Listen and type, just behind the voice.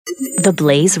The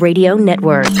Blaze Radio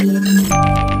Network.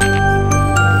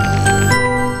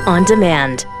 On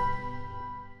demand.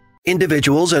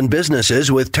 Individuals and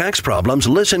businesses with tax problems,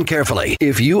 listen carefully.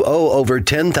 If you owe over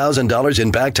 $10,000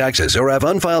 in back taxes or have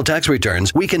unfiled tax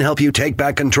returns, we can help you take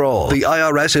back control. The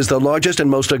IRS is the largest and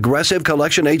most aggressive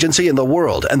collection agency in the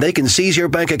world, and they can seize your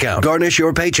bank account, garnish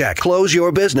your paycheck, close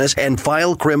your business, and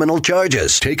file criminal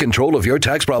charges. Take control of your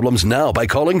tax problems now by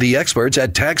calling the experts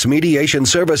at Tax Mediation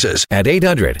Services at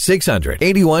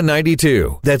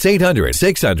 800-600-8192. That's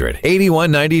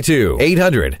 800-600-8192.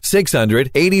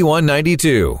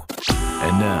 800-600-8192.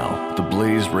 And now, the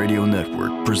Blaze Radio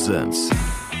Network presents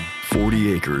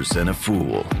 40 Acres and a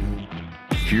Fool.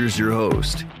 Here's your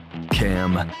host,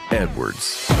 Cam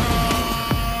Edwards.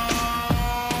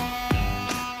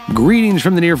 Greetings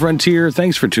from the near frontier.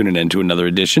 Thanks for tuning in to another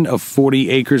edition of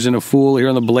 40 Acres and a Fool here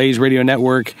on the Blaze Radio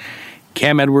Network.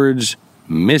 Cam Edwards,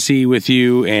 Missy with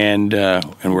you, and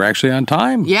we're actually on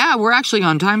time. Yeah, we're actually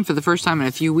on time for the first time in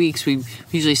a few weeks. We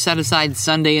usually set aside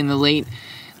Sunday in the late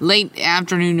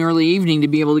afternoon, early evening to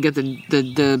be able to get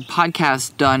the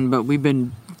podcast done, but we've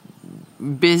been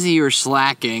busy or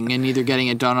slacking and either getting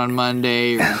it done on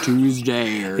Monday or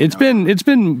Tuesday. Or It's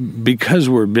been because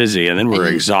we're busy and then we're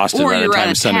exhausted by the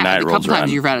time Sunday night rolls around. A couple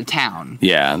times you're out of town.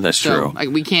 Yeah, that's true.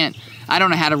 We can't. I don't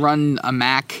know how to run a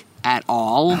Mac at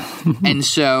all, and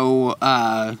so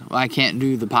I can't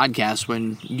do the podcast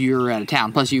when you're out of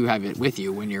town. Plus, you have it with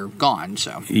you when you're gone.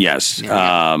 So yes,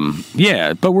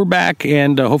 but we're back,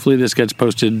 and hopefully this gets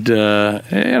posted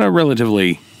in a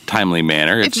relatively timely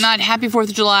manner. If not, happy 4th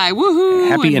of July. Woohoo!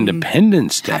 Happy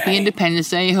Independence Day. Happy Independence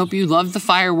Day. Hope you loved the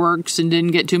fireworks and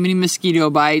didn't get too many mosquito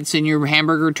bites, and your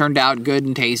hamburger turned out good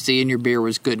and tasty, and your beer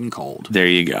was good and cold. There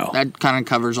you go. That kind of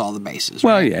covers all the bases.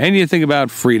 Well, right? yeah, and you think about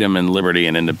freedom and liberty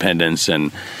and independence,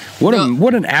 and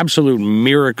what an absolute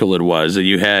miracle it was that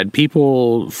you had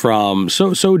people from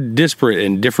so disparate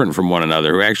and different from one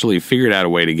another who actually figured out a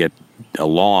way to get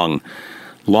along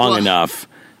enough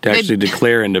to actually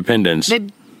declare independence. They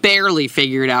barely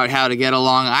figured out how to get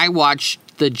along. I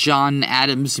watched the John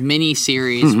Adams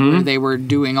miniseries where they were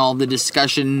doing all the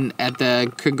discussion at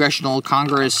the Congressional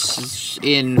Congress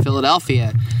in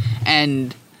Philadelphia,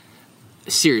 and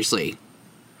seriously,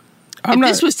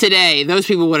 this was today, those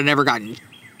people would have never gotten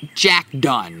jack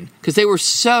done because they were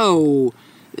some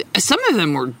of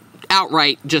them were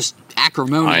outright just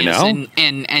acrimonious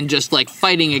and just like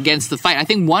fighting against the fight. I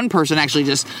think one person actually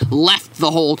just left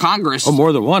the whole Congress. Oh,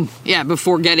 more than one. Yeah,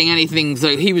 before getting anything.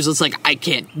 So he was just like, I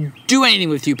can't do anything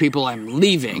with you people. I'm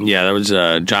leaving. Yeah, that was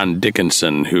John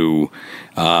Dickinson, who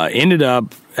ended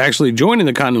up actually joining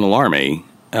the Continental Army.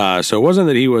 So it wasn't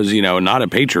that he was, not a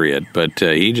patriot, but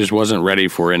he just wasn't ready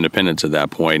for independence at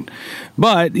that point.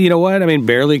 But you know what? I mean,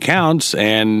 barely counts,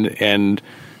 and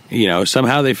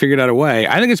somehow they figured out a way.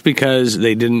 I think it's because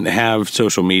they didn't have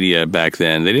social media back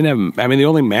then. They didn't have, the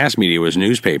only mass media was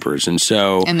newspapers, and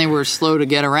they were slow to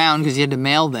get around because you had to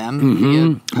mail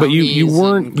them. But you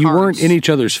weren't in each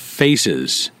other's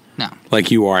faces. No. Like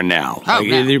you are now. Oh,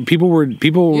 no. People,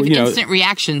 you have instant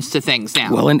reactions to things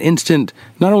now. Well,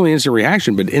 not only instant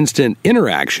reaction, but instant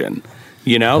interaction.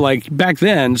 Like back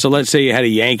then, so let's say you had a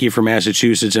Yankee from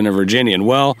Massachusetts and a Virginian.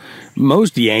 Well,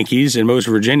 most Yankees and most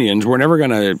Virginians were never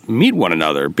going to meet one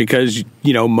another because,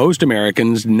 most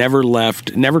Americans never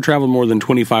traveled more than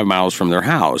 25 miles from their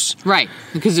house. Right,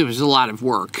 because it was a lot of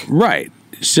work. Right.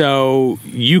 So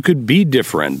you could be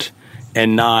different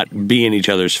and not be in each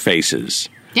other's faces.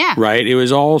 Yeah. Right? It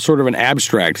was all sort of an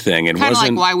abstract thing. It kind wasn't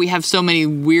of like why we have so many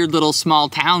weird little small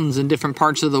towns in different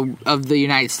parts of the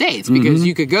United States, because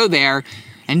you could go there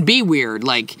and be weird,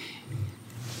 like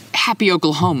Happy,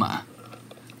 Oklahoma.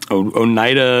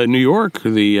 Oneida, New York,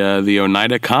 the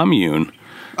Oneida Commune.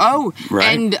 Oh,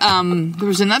 right. And there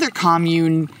was another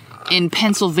commune in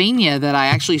Pennsylvania that I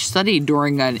actually studied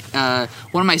during one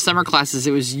of my summer classes.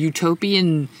 It was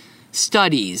Utopian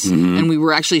Studies, and we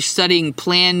were actually studying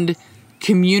planned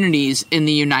communities in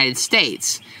the United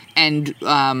States. And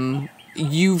I'm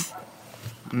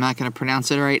not going to pronounce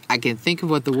it right. I can think of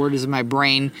what the word is in my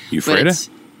brain. Ephrata?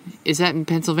 Is that in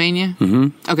Pennsylvania?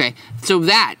 Mm-hmm. Okay, so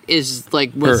that is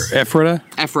like Ephrata?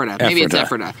 Ephrata. Maybe it's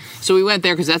Ephrata. So we went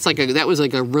there because that was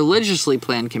like a religiously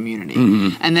planned community,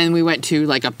 and then we went to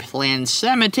like a planned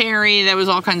cemetery. That was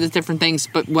all kinds of different things.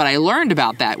 But what I learned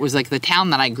about that was like the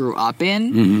town that I grew up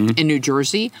in New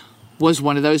Jersey was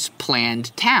one of those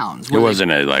planned towns. It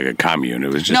wasn't like a commune.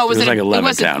 It was just it was like a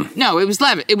Levittown. No, it was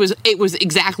Levitt. It was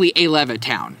exactly a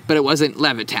Levittown, but it wasn't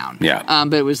Levittown. Yeah.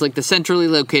 But it was like the centrally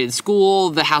located school.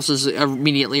 The houses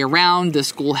immediately around. The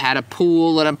school had a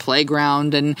pool and a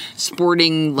playground and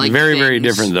sporting very, very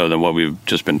different though than what we've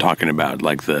just been talking about,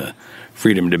 like the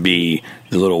freedom to be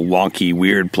the little wonky,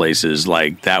 weird places.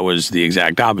 Like, that was the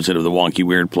exact opposite of the wonky,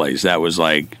 weird place. That was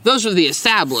like... Those were the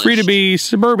established. Free to be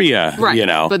suburbia, right. you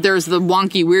know. But there's the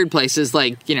wonky, weird places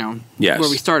like, Yes. where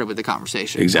we started with the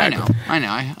conversation. Exactly. I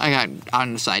know. I got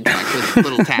on the sidetrack with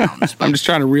little towns. But I'm just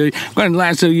trying to I'm going to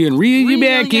lasso you and reel you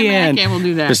back in. We'll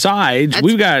do that. Besides,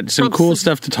 we've got some cool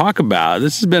stuff to talk about.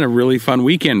 This has been a really fun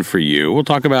weekend for you. We'll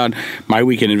talk about my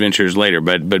weekend adventures later,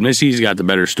 but Missy's got the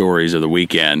better stories of the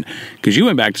weekend because you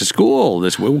went back to school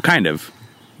this week. Kind of.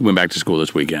 Went back to school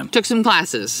this weekend. Took some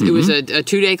classes. Mm-hmm. It was a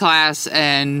 2-day class,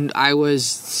 and I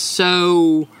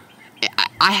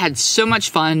had so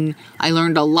much fun. I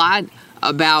learned a lot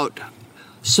about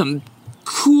some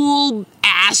cool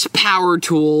ass power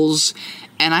tools,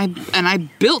 and I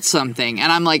built something.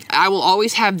 And I'm like, I will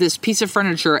always have this piece of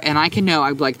furniture, and I can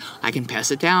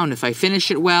pass it down if I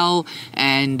finish it well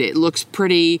and it looks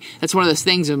pretty. That's one of those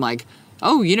things. I'm like,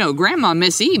 oh, Grandma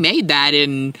Miss E made that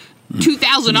in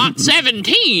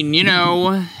 2017,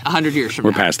 100 years from now.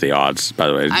 We're past the odds, by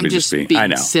the way. I'm just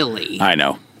being silly. I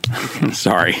know.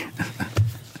 Sorry.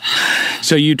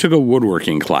 So you took a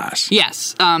woodworking class.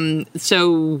 Yes.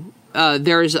 So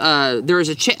there's a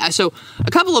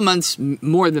couple of months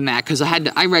more than that because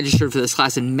I registered for this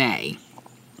class in May.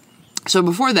 So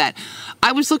before that,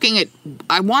 I was looking at.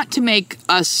 I want to make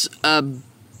us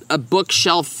a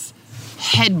bookshelf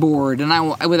headboard, and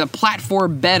with a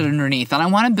platform bed underneath, and I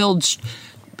want to build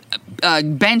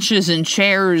benches and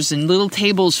chairs and little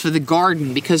tables for the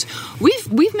garden because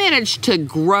we've managed to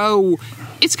grow.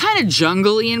 It's kind of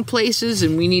jungly in places,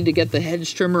 and we need to get the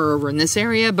hedge trimmer over in this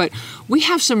area, but we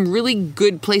have some really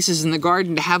good places in the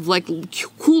garden to have like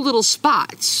cool little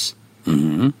spots.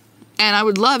 Mm-hmm. And I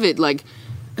would love it. Like,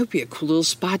 it would be a cool little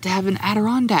spot to have an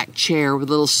Adirondack chair with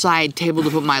a little side table to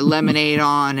put my lemonade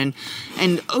on. And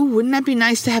oh, wouldn't that be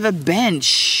nice to have a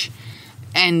bench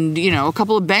and, a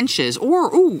couple of benches?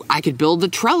 Or, I could build a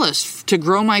trellis to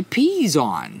grow my peas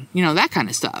on, that kind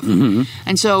of stuff. Mm-hmm.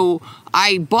 And so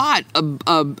I bought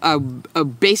a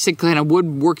basic kind of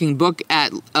woodworking book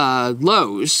at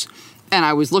Lowe's. And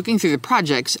I was looking through the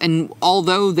projects, and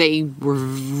although they were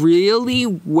really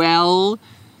well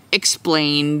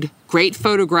explained, great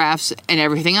photographs and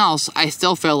everything else, I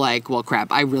still feel like, well, crap,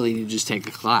 I really need to just take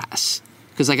a class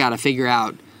because I got to figure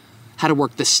out how to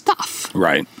work this stuff.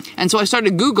 Right. And so I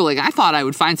started Googling. I thought I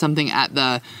would find something at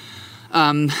the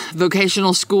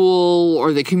vocational school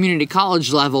or the community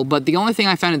college level, but the only thing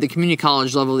I found at the community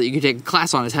college level that you could take a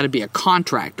class on is how to be a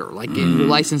contractor, like you're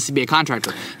licensed to be a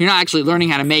contractor. You're not actually learning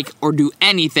how to make or do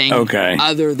anything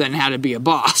other than how to be a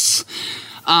boss.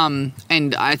 And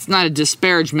it's not a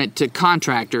disparagement to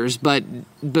contractors, but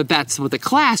that's what the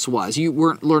class was. You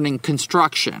weren't learning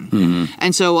construction. Mm-hmm.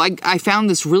 And so I found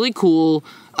this really cool,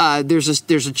 there's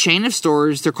a chain of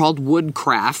stores. They're called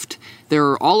Woodcraft.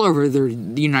 They're all over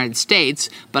the United States,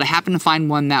 but I happened to find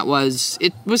one that was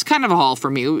kind of a haul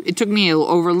for me. It took me a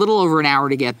little over an hour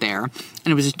to get there.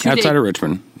 And it was a 2-day... Outside of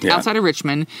Richmond. Yeah. Outside of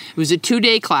Richmond. It was a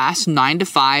 2-day class, 9 to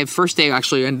 5. First day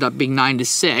actually ended up being 9 to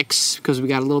 6 because we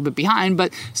got a little bit behind,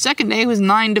 but second day was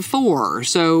 9 to 4,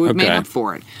 so it made up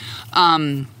for it.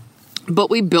 But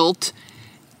we built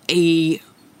a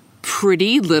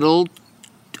pretty little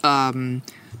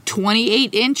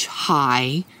 28-inch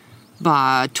high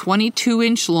by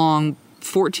 22-inch long,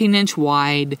 14-inch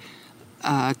wide,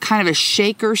 kind of a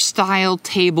shaker-style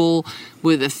table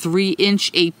with a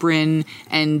 3-inch apron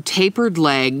and tapered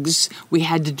legs. We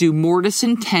had to do mortise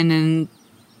and tenon.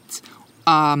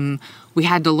 We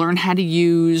had to learn how to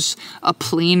use a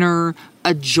planer,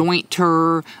 a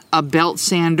jointer, a belt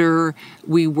sander.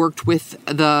 We worked with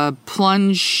the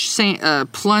plunge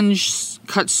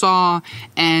cut saw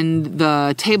and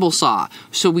the table saw.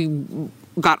 So we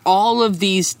got all of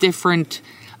these different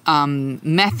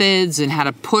methods and how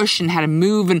to push and how to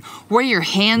move and where your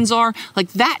hands are.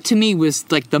 Like, that to me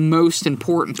was like the most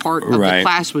important part of the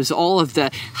class, was all of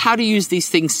the how to use these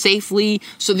things safely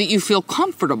so that you feel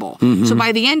comfortable. Mm-hmm. So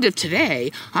by the end of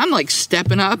today, I'm like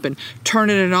stepping up and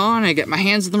turning it on. I get my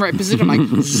hands in the right position. I'm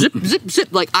like zip, zip, zip.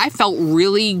 Like, I felt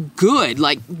really good.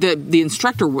 Like, the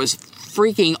instructor was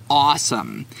freaking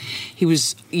awesome. He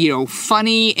was,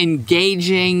 funny,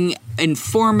 engaging,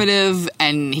 informative,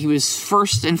 and he was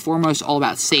first and foremost all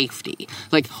about safety.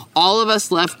 Like, all of us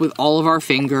left with all of our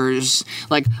fingers.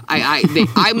 Like,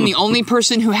 I'm the only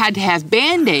person who had to have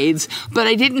Band-Aids, but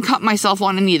I didn't cut myself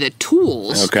on any of the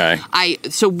tools. Okay.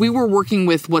 So we were working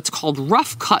with what's called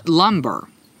rough cut lumber.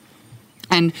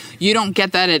 And you don't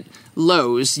get that at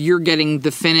Lowe's, you're getting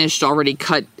the finished, already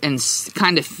cut and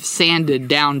kind of sanded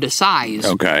down to size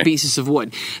pieces of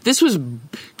wood. This was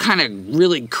kind of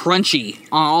really crunchy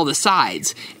on all the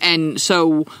sides. And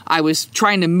so I was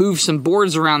trying to move some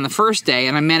boards around the first day,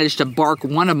 and I managed to bark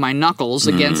one of my knuckles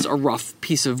against a rough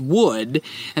piece of wood.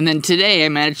 And then today I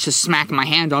managed to smack my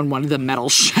hand on one of the metal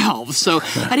shelves. So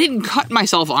I didn't cut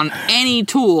myself on any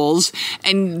tools,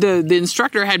 and the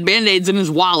instructor had Band-Aids in his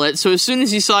wallet. So as soon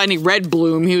as he saw any red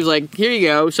bloom, he was like, here you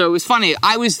go. So it was funny.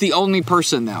 I was the only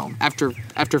person, though, after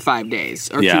 5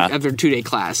 days, or after a 2-day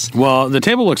class. Well, the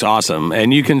table looks awesome,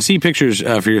 and you can see pictures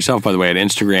for yourself, by the way, at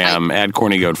Instagram, at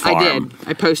Corny Goat Farm. I did.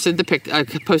 I posted the pic. I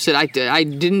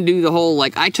didn't do the whole,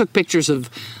 I took pictures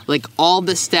of, all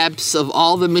the steps of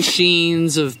all the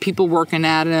machines, of people working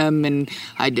at them, and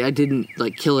I didn't,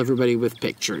 kill everybody with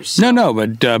pictures. So. No,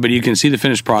 but you can see the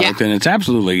finished product, and it's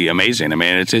absolutely amazing. I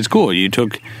mean, it's cool. You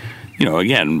took...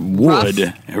 again, wood,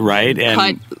 rough, right? And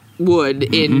cut wood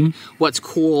in what's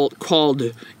called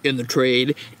in the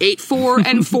trade 8/4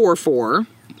 and 4/4,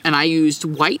 and I used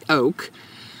white oak,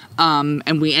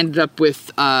 and we ended up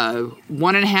with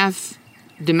 1.5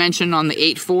 dimension on the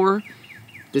 8/4.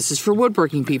 This is for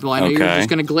woodworking people. I know you're just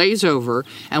going to glaze over,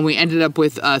 and we ended up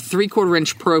with a 3/4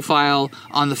 inch profile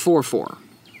on the 4/4.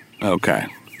 Okay.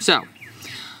 So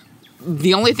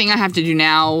the only thing I have to do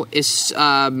now is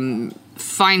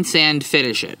fine sand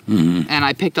finish it, and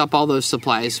I picked up all those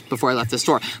supplies before I left the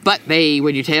store. But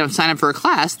when you sign up for a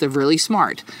class, they're really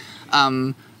smart.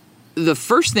 The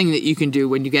first thing that you can do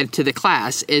when you get to the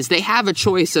class is they have a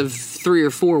choice of 3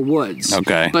 or 4 woods.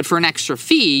 Okay. But for an extra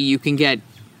fee, you can get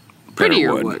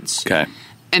prettier woods. Okay.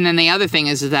 And then the other thing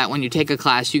is that when you take a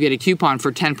class, you get a coupon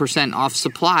for 10% off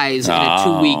supplies in a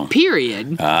 2-week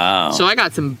period. Oh. So I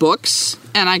got some books,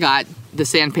 and I got the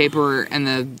sandpaper and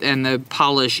the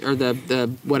polish, or the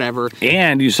whatever.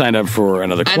 And you signed up for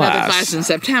another class. Another class in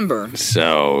September.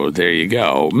 So there you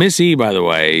go. Miss E, by the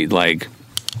way,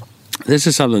 this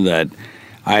is something that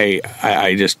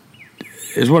I just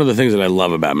is one of the things that I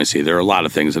love about Miss E. There are a lot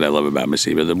of things that I love about Miss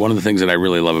E, but one of the things that I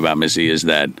really love about Miss E is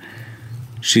that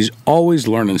she's always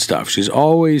learning stuff. She's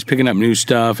always picking up new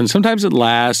stuff, and sometimes it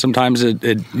lasts. Sometimes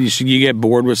you get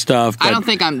bored with stuff. But I don't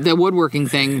think I'm the woodworking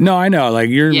thing. No, I know.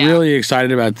 You're really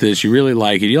excited about this. You really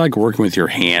like it. You like working with your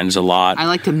hands a lot. I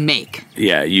like to make.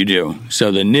 Yeah, you do.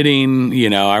 So the knitting,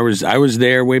 I was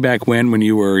there way back when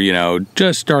you were,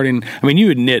 just starting. I mean, you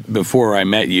had knit before I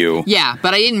met you. Yeah,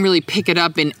 but I didn't really pick it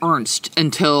up in earnest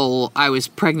until I was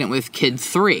pregnant with kid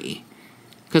 3,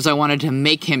 because I wanted to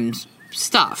make him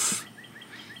stuff.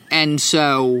 And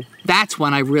so that's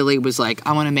when I really was like,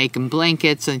 I want to make him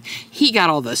blankets. And he got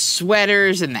all the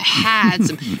sweaters and the hats.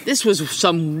 And this was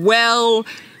some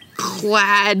well-clad,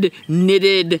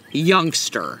 knitted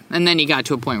youngster. And then he got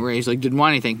to a point where he's didn't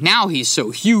want anything. Now he's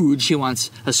so huge, he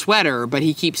wants a sweater, but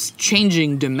he keeps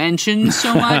changing dimensions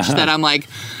so much that I'm like,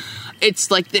 it's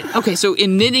okay, so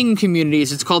in knitting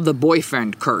communities, it's called the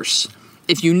boyfriend curse.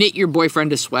 If you knit your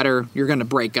boyfriend a sweater, you're going to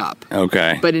break up.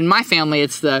 Okay. But in my family,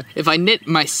 it's if I knit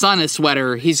my son a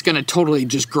sweater, he's going to totally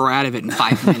just grow out of it in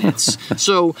 5 minutes.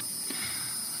 So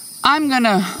I'm going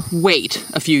to wait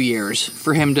a few years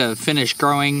for him to finish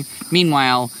growing.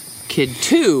 Meanwhile, kid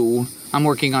 2, I'm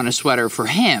working on a sweater for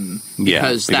him.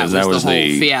 Because that was the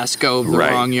whole fiasco of the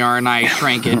wrong yarn. I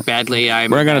shrank it badly. We're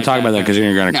not going to talk about that because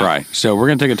you're going to cry. So we're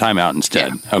going to take a time out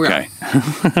instead. Yeah, okay.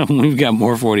 We've got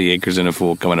more 40 Acres and a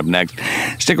Fool coming up next.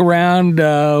 Stick around.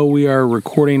 We are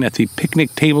recording at the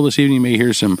picnic table this evening. You may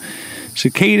hear some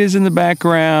cicadas in the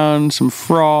background, some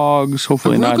frogs.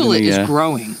 Hopefully not. Arugula is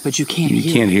growing, but you can't hear it.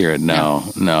 You can't hear it, no.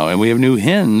 And we have new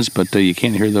hens, but you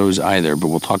can't hear those either. But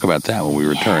we'll talk about that when we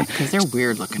return. Because they're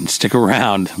weird looking. Stick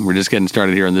around. We're just getting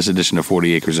started here on this edition of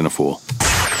 40 Acres and a Fool.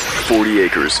 40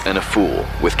 Acres and a Fool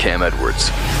with Cam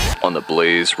Edwards on the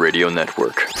Blaze Radio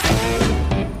Network.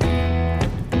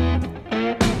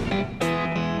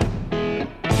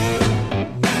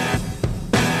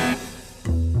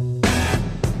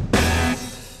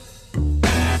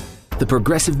 The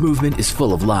progressive movement is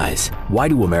full of lies. Why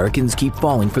do Americans keep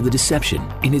falling for the deception?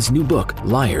 In his new book,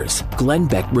 Liars, Glenn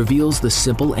Beck reveals the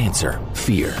simple answer: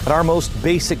 fear. At our most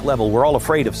basic level, we're all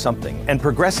afraid of something, and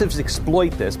progressives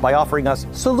exploit this by offering us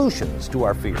solutions to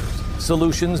our fears.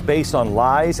 Solutions based on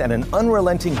lies and an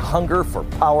unrelenting hunger for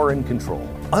power and control.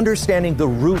 Understanding the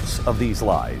roots of these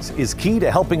lies is key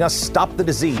to helping us stop the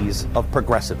disease of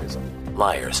progressivism.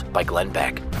 Liars by Glenn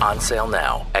Beck. On sale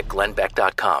now at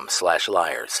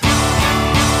glennbeck.com/liars.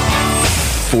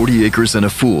 40 Acres and a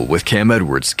Fool with Cam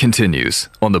Edwards continues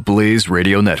on the Blaze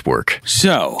Radio Network.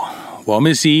 So, while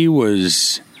Miss E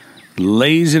was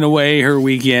lazing away her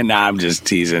weekend, I'm just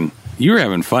teasing. You were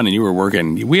having fun and you were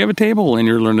working. We have a table and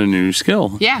you're learning a new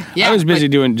skill. Yeah. I was busy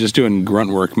doing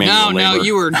grunt work, manual labor. No,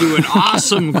 you were doing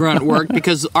awesome grunt work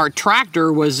because our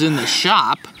tractor was in the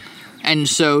shop. And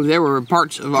so there were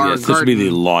parts of our garden. This would be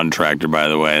the lawn tractor, by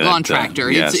the way. Lawn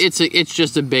tractor. Yes. It's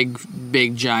just a big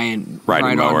giant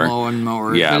riding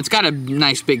mower. Yeah. But it's got a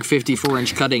nice big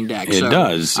 54-inch cutting deck. It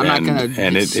does.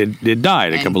 It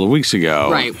died a couple of weeks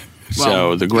ago. Right. Well,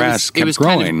 so the grass kept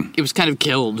growing. It was kind of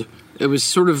killed. It was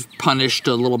sort of punished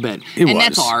a little bit.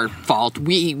 That's our fault.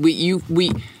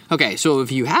 Okay, so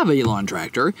if you have a lawn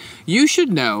tractor, you should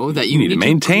know that you need to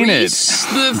maintain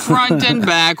the front and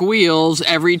back wheels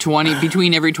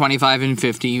between every 25 and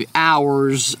 50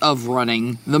 hours of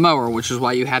running the mower, which is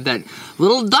why you have that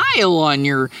little dial on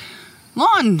your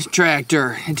lawn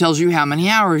tractor. It tells you how many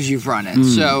hours you've run it.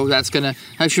 So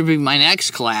that should be my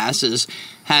next class is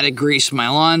how to grease my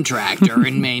lawn tractor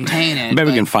and maintain it. Maybe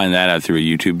we can find that out through a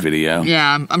YouTube video.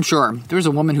 Yeah, I'm sure. There was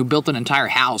a woman who built an entire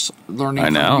house learning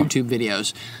from YouTube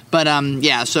videos. But,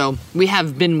 so we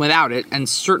have been without it, and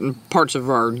certain parts of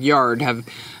our yard have...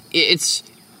 It's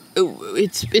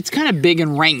kind of big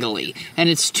and wrangly, and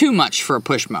it's too much for a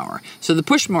push mower. So the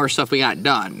push mower stuff we got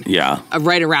done. Yeah.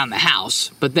 Right around the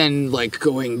house. But then,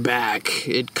 going back,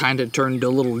 it kind of turned a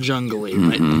little jungly.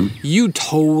 Mm-hmm. But you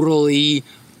totally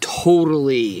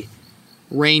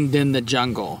reined in the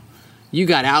jungle. You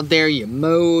got out there, you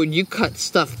mowed, you cut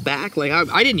stuff back.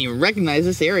 I didn't even recognize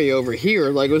this area over here.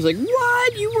 It was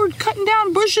what? You were cutting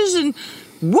down bushes and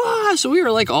what? So we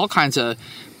were all kinds of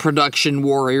production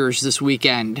warriors this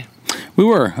weekend. We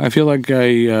were. I feel like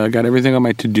I got everything on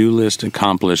my to-do list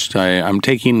accomplished. I'm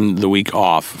taking the week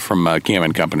off from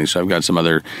Cam & Company, so I've got some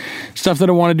other stuff that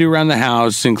I want to do around the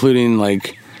house, including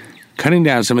cutting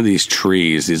down some of these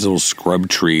trees, these little scrub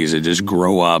trees that just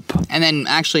grow up. And then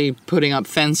actually putting up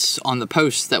fence on the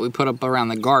posts that we put up around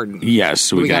the garden. Yes,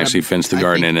 so we can actually fence the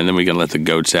garden in, and then we can let the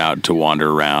goats out to wander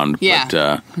around.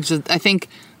 Yeah, but, I think,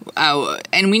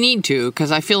 and we need to,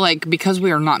 because I feel like because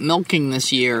we are not milking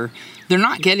this year, they're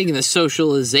not getting the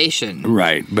socialization.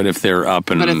 Right, but if they're up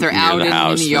and if they're out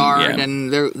in the yard,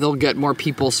 and they'll get more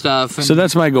people stuff. And so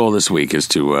that's my goal this week is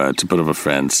to put up a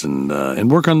fence and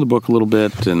work on the book a little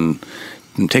bit, and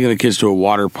I'm taking the kids to a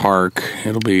water park.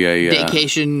 It'll be a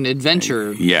vacation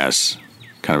adventure. Yes,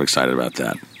 kind of excited about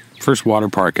that. First water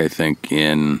park, I think,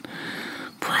 in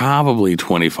probably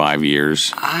 25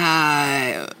 years.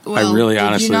 I really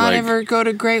honestly did you not ever go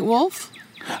to Great Wolf?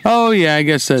 Oh, yeah, I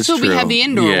guess that's true. So we had the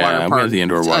indoor water park. We had the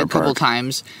indoor water park a couple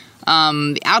times.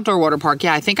 The outdoor water park,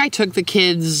 I think I took the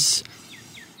kids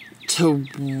to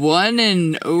one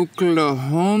in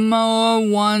Oklahoma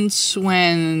once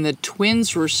when the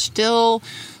twins were still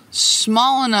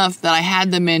small enough that I had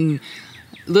them in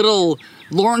little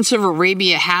Lawrence of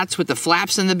Arabia hats with the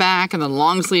flaps in the back and the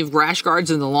long sleeve rash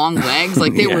guards and the long legs.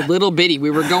 They were little bitty. We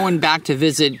were going back to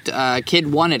visit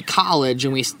kid one at college,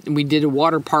 and we did a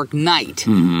water park night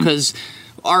because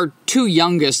our two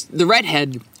youngest, the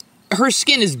redhead, her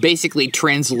skin is basically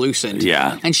translucent.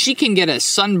 Yeah. And she can get a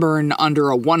sunburn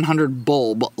under a 100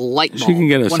 bulb light bulb. She can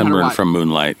get a sunburn from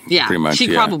moonlight. Yeah, pretty much.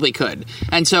 She probably could.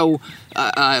 And so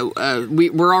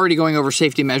we're already going over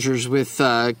safety measures with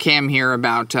Cam here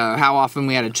about how often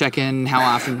we had to check in, how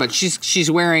often. But she's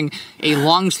wearing a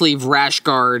long sleeve rash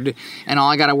guard, and all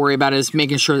I got to worry about is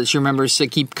making sure that she remembers to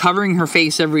keep covering her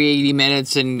face every 80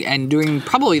 minutes and doing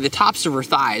probably the tops of her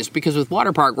thighs, because with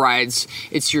water park rides,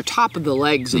 it's your top of the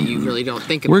legs that you really don't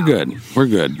think about. We're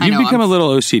good. You've become a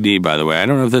little OCD, by the way. I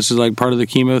don't know if this is part of the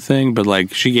chemo thing,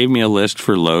 but she gave me a list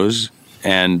for Lowe's,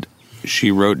 and she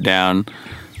wrote down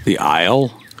the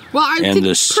aisle and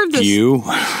the skew.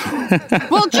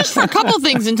 Well, just for a couple of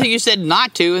things until you said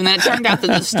not to, and then it turned out that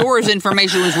the store's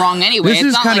information was wrong anyway. This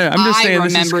is kind of, I'm just saying,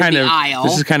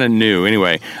 this is kind of new.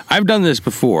 Anyway, I've done this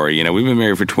before. We've been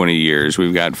married for 20 years.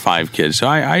 We've got 5 kids, so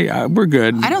we're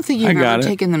good. I don't think you've ever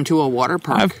taken them to a water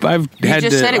park. You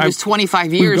just said it was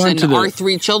 25 years, and our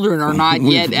 3 children are not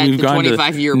yet at the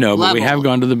 25-year level. No, but we have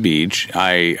gone to the beach.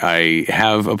 I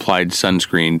have applied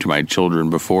sunscreen to my children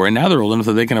before, and now they're old enough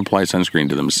that they can apply sunscreen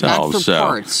to themselves. Not for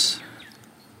parts.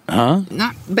 Huh?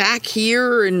 Not back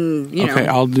here and, Okay,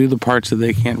 I'll do the parts that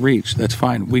they can't reach. That's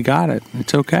fine. We got it.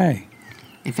 It's okay.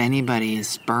 If anybody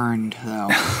is burned, though.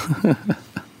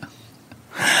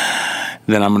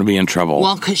 Then I'm going to be in trouble.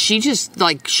 Well, because she just,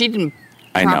 she didn't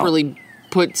properly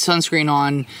put sunscreen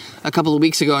on a couple of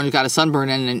weeks ago and got a sunburn,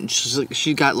 and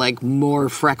she got, more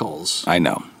freckles. I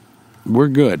know. We're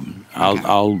good.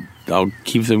 Okay. I'll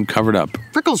keep them covered up.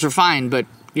 Freckles are fine, but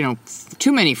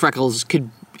too many freckles could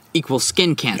equal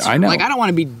skin cancer. I know. I don't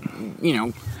want to be,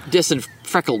 dissing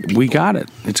freckled people. We got it.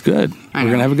 It's good. We're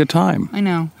going to have a good time. I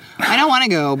know. I don't want to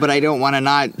go, but I don't want to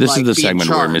not. This is the be segment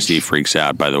in where charge. Misty freaks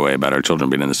out, by the way, about our children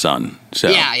being in the sun. So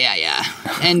Yeah.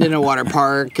 And in a water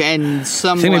park and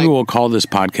some. I think maybe we'll call this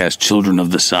podcast "Children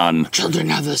of the Sun."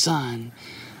 Children of the Sun.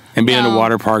 And being in a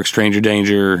water park, stranger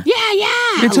danger. Yeah.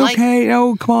 It's okay.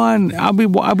 Oh, come on. I'll be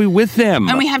with them.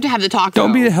 And we have to have the talk. Don't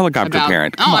though, be the helicopter about,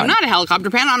 parent. Oh, Come I'm on. not a helicopter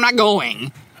parent. I'm not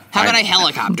going. How about a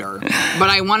helicopter? But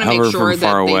I want to make Hover sure from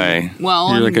far that away.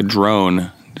 Well, You're like a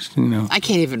drone. Just, I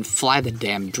can't even fly the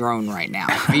damn drone right now.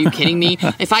 Are you kidding me?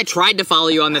 If I tried to follow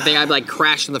you on the thing, I'd like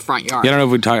crash in the front yard. Yeah, I don't know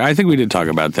if we talk. I think we did talk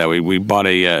about that. We bought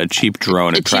a cheap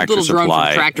drone at Tractor cheap little Supply. drone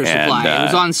from Tractor Supply. It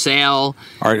was on sale.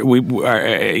 And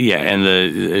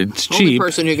it's The only cheap.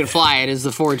 person who can fly it is the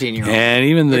 14-year-old. And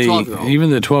even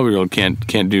the 12-year-old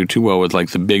can't do too well with like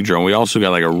the big drone. We also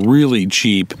got like a really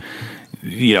cheap,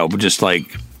 just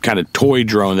like kind of toy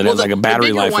drone that has like a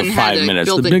battery life of 5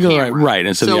 minutes. The bigger, right?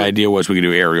 And so the idea was we could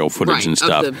do aerial footage and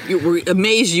stuff. We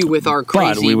amaze you with our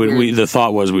crazy. But the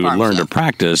thought was we would learn to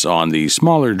practice on the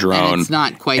smaller drone. And it's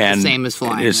not quite the same as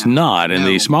flying. It's not. And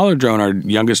the smaller drone, our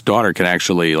youngest daughter can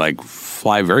actually like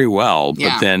fly very well.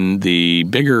 But then the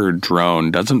bigger drone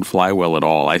doesn't fly well at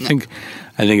all. I think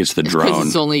it's the drone.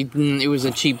 It was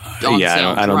a cheap on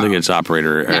sale I don't think it's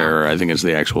operator error. I think it's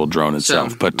the actual drone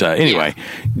itself. But anyway,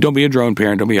 don't be a drone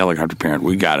parent. Don't be a helicopter parent.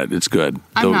 We got it. It's good.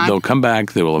 They'll come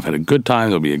back. They will have had a good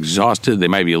time. They'll be exhausted. They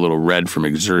might be a little red from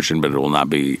exertion, but it will not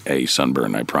be a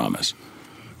sunburn, I promise.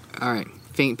 All right.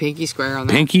 Pinky swear on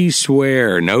that. Pinky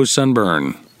swear. No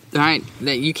sunburn. All right,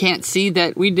 you can't see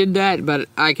that we did that, but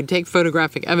I can take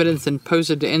photographic evidence and post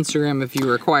it to Instagram if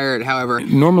you require it. However,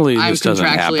 normally this doesn't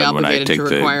happen when I take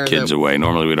the kids that, away.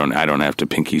 Normally I don't have to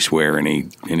pinky swear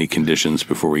any conditions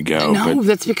before we go. No,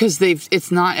 that's because it's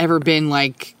not ever been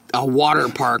like a water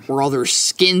park where all their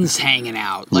skins hanging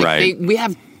out. Like right. We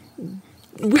have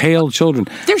pale children.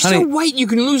 They're so white you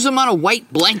can lose them on a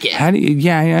white blanket.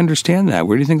 I understand that.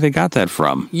 Where do you think they got that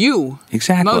from? You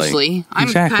exactly. Mostly,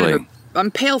 I'm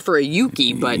pale for a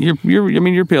Yuki, but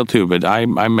you're pale too. But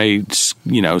I'm a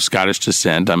Scottish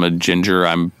descent. I'm a ginger.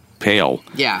 I'm pale.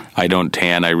 Yeah. I don't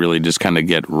tan. I really just kind of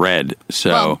get red.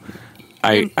 So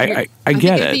I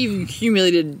get it. You've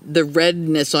accumulated the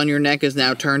redness on your neck is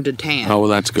now turned to tan. Oh well,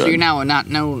 that's good. So you're now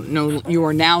you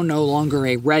are now no longer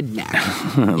a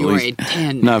redneck. You are a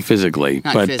tan. Not physically,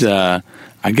 but.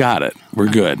 I got it. We're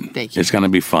good. Thank you. It's going to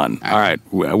be fun. All right.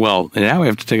 Well, now we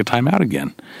have to take a time out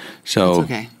again. So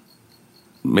that's okay.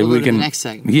 Maybe we'll we can. To the next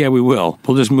segment. Yeah, we will.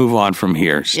 We'll just move on from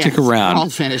here. Stick around. All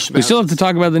finished. We still have to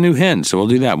talk about the new hens, so we'll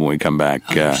do that when we come back.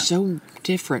 They're so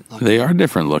different looking. They are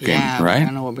different looking, right? I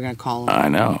don't know what we're going to call them. I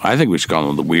know. I think we should call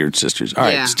them the Weird Sisters. All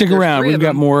right, stick there's around. We've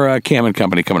got more Cam and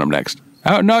Company coming up next.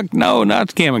 Oh, no,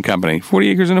 not Cam and Company. 40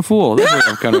 Acres and a Fool. That's what we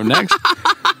have coming up next.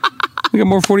 We got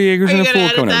more 40 Acres and a Fool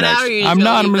coming up next. I'm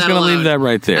not. I'm just going to leave that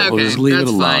right there. Okay, we'll just leave it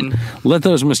alone. Fine. Let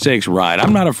those mistakes ride.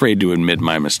 I'm not afraid to admit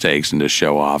my mistakes and to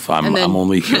show off. I'm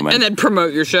only human. And then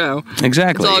promote your show.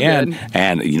 Exactly. It's all good.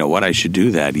 And you know what? I should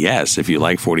do that. Yes. If you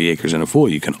like 40 Acres and a Fool,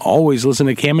 you can always listen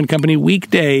to Cam and Company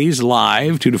weekdays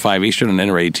live, 2 to 5 Eastern on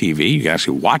NRA TV. You can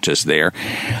actually watch us there.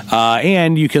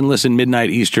 And you can listen midnight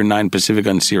Eastern, 9 Pacific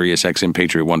on Sirius XM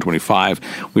Patriot 125.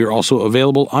 We are also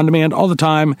available on demand all the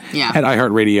time at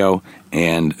iHeartRadio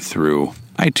and through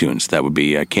iTunes. That would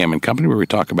be Cam and Company, where we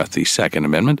talk about the Second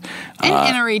Amendment. And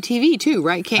NRA TV, too,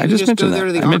 right? Can't I just you just go mentioned there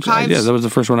to that. the archives? Yeah, that was the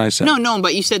first one I said. No,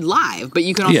 but you said live. But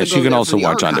you can also yes, go you can there also for the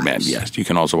watch archives. on demand. Yes, you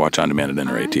can also watch on demand at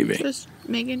NRA TV. Just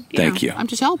making, Thank you. I'm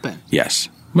just helping. Yes.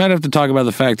 Might have to talk about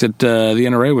the fact that the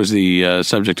NRA was the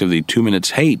subject of the 2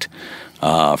 minutes hate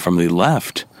from the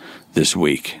left this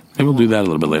week. Maybe we'll do that a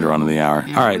little bit later on in the hour.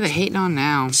 Yeah, all right. What are they hating on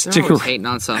now? They're always hating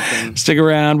on something. Stick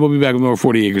around. We'll be back with more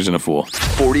 40 Acres and a Fool.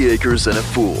 40 Acres and a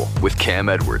Fool with Cam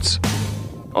Edwards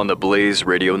on the Blaze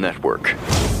Radio Network.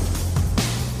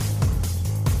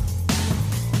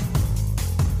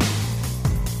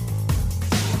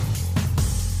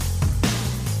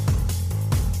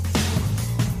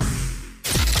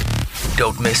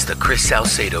 Don't miss the Chris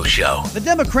Salcedo Show. The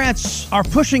Democrats are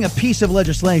pushing a piece of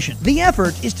legislation. The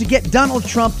effort is to get Donald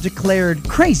Trump declared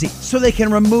crazy so they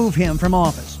can remove him from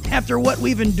office. After what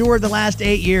we've endured the last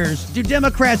 8 years, do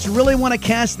Democrats really want to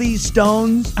cast these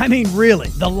stones? I mean, really?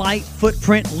 The light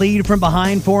footprint lead from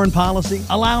behind foreign policy?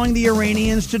 Allowing the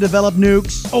Iranians to develop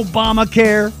nukes?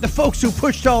 Obamacare? The folks who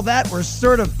pushed all that were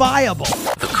certifiable.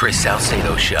 The Chris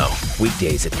Salcedo Show.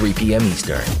 Weekdays at 3 p.m.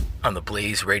 Eastern on the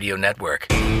Blaze Radio Network.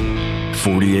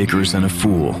 40 Acres and a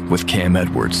Fool with Cam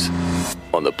Edwards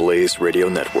on the Blaze Radio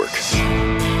Network.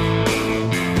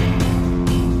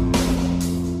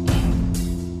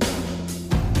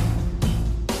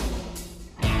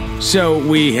 So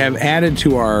we have added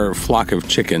to our flock of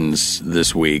chickens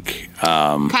this week.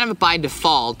 Kind of by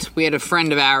default, we had a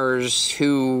friend of ours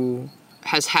who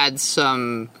has had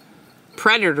some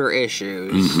predator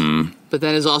issues, but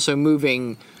then is also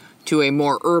moving to a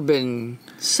more urban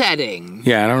setting.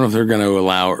 Yeah, I don't know if they're going to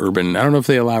allow urban. I don't know if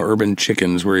they allow urban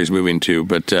chickens where he's moving to,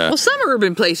 but well, some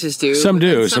urban places do. Some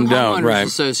do, some don't. homeowners Right?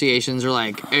 Associations are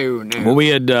like, oh no. Well,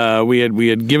 we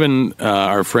had given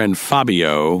our friend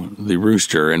Fabio the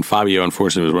rooster, and Fabio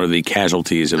unfortunately was one of the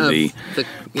casualties of the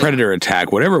predator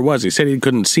attack. Whatever it was, he said he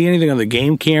couldn't see anything on the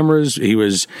game cameras. He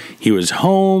was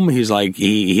home. He's like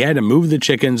he had to move the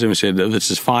chickens, and we said, oh, this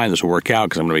is fine. This will work out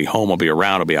because I'm going to be home. I'll be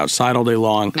around. I'll be outside all day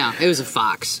long. No, it was a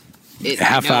fox.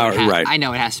 Right. I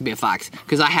know it has to be a fox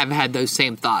because I have had those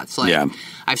same thoughts. Like, yeah.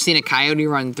 I've seen a coyote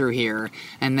run through here,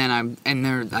 and then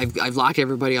I've locked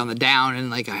everybody on the down, and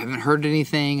like I haven't heard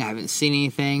anything, I haven't seen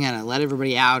anything, and I let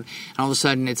everybody out, and all of a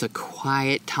sudden it's a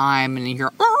quiet time, and you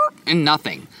hear and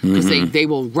nothing because they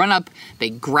will run up,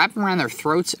 they grab them around their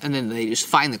throats, and then they just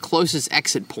find the closest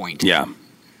exit point. Yeah.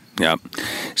 Yeah.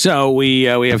 So we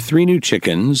have 3 new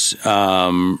chickens.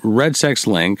 Red Sex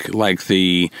Link, like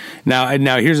the now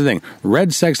here's the thing.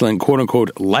 Red Sex Link, quote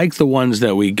unquote, like the ones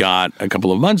that we got a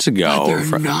couple of months ago.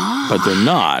 But they're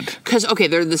not. Because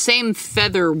they're the same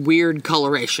feather weird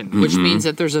coloration, which means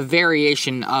that there's a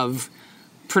variation of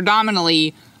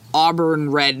predominantly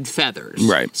auburn red feathers.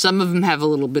 Right. Some of them have a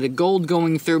little bit of gold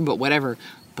going through, but whatever.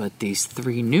 But these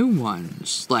 3 new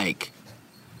ones, like,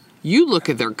 you look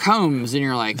at their combs and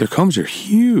you're like, their combs are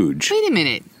huge. Wait a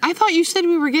minute. I thought you said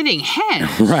we were getting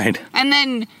hens. Right. And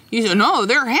then you say, no,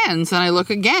 they're hens. And I look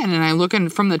again and I'm looking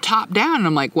from the top down and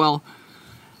I'm like, well,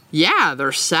 yeah,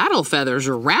 their saddle feathers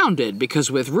are rounded because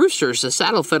with roosters, the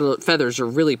saddle feathers are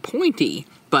really pointy,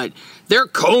 but their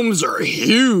combs are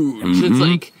huge. It's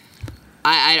like,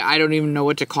 I don't even know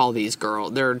what to call these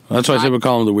girls. That's why I said we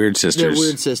call them the Weird Sisters. They're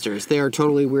Weird Sisters. They are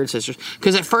totally Weird Sisters.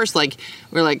 Because at first, like,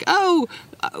 we're like, oh,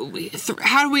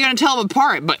 how are we going to tell them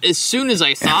apart? But as soon as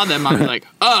I saw them, I'm like,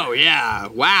 oh, yeah,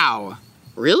 wow.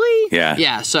 Really? Yeah.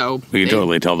 Yeah, so. We can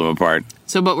totally tell them apart.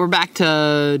 So, but we're back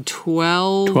to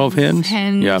 12 hens?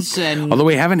 Yeah. And although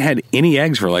we haven't had any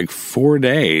eggs for like 4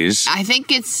 days. I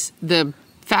think it's the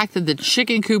fact that the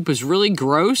chicken coop was really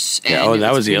gross. Yeah,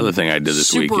 that was the other thing I did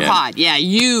this weekend. Super hot. Yeah,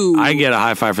 I get a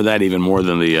high five for that even more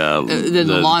than the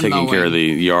lawn taking mowing. care of the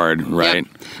yard, right? Yep.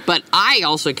 But I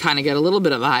also kind of get a little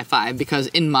bit of a high five because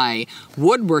in my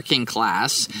woodworking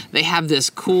class, they have this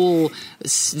cool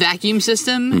vacuum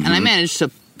system, and I managed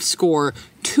to score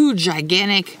 2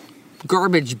 gigantic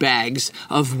garbage bags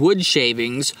of wood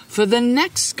shavings for the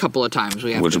next couple of times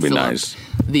we have which to will be fill nice.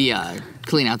 Up the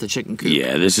clean out the chicken coop.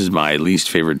 Yeah, this is my least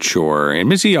favorite chore. And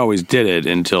Missy always did it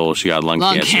until she got lung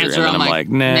cancer. And then I'm like,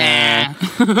 nah.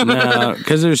 No,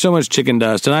 because there's so much chicken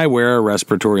dust. And I wear a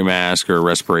respiratory mask or a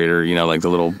respirator, like the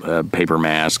little paper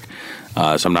mask.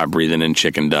 So I'm not breathing in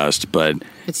chicken dust. But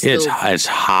it's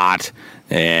hot.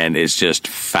 And it's just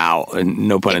foul.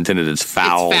 No pun intended, it's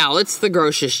foul. It's foul. It's the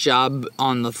grossest job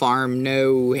on the farm,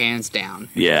 no hands down.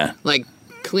 Yeah. Like,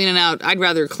 cleaning out, I'd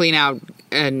rather clean out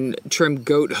and trim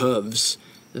goat hooves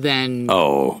than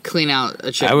clean out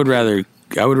a chicken. I would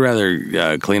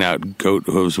rather clean out goat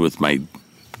hooves with my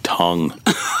tongue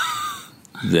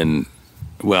than,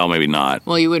 well, maybe not.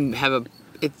 Well, you wouldn't have a...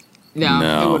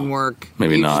 No, it wouldn't work.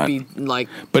 Maybe You'd not. Just be like,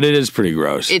 but it is pretty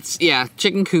gross.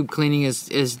 Chicken coop cleaning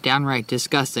is downright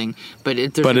disgusting. But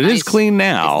it is clean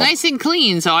now. It's nice and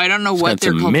clean, so I don't know what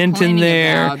they're complaining mint in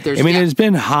there. About. It's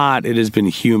been hot. It has been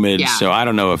humid, so I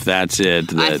don't know if that's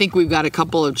it. I think we've got a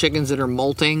couple of chickens that are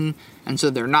molting, and so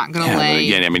they're not going to lay.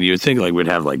 Again, you would think we'd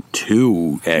have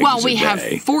 2 eggs. Well, we have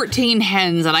 14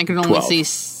 hens, and I can only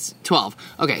see 12.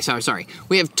 Okay, sorry.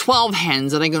 We have 12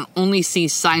 hens, and I can only see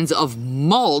signs of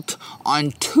molt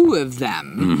on 2 of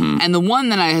them. Mm-hmm. And the one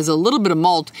that has a little bit of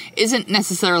molt isn't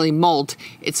necessarily molt.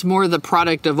 It's more the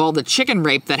product of all the chicken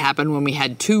rape that happened when we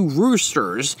had 2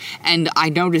 roosters. And I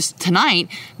noticed tonight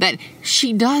that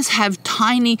she does have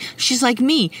she's like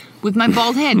me with my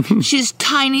bald head. She has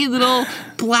tiny little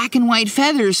black and white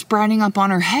feathers sprouting up on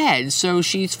her head. So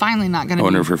she's finally not going to I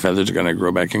wonder if her feathers are going to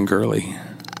grow back in curly.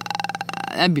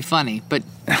 That'd be funny, but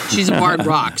she's a barred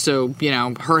rock, so,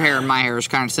 her hair and my hair is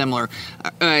kind of similar.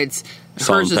 Hers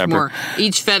is more,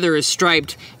 each feather is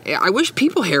striped. I wish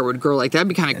people hair would grow like that. That'd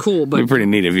be kind of cool. But it'd be pretty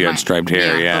neat if you had striped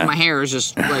hair, yeah. But my hair is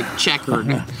just, checkered.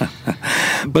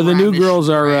 But the new girls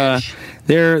are,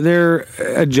 they're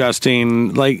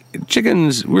adjusting. Like,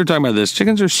 chickens, we were talking about this,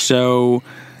 chickens are so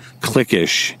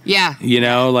cliquish. Yeah. You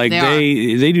know, like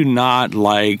they do not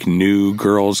like new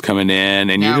girls coming in,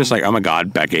 and you're just like, oh my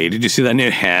God, Becky, did you see that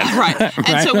new head? Right.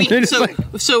 And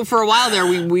Right? so for a while there,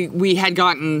 we had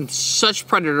gotten such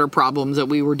predator problems that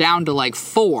we were down to like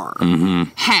 4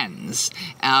 hens,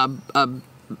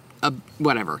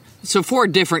 whatever. So 4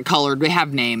 different colored. They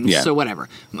have names. So whatever.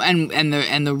 And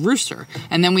the rooster.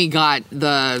 And then we got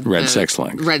the red sex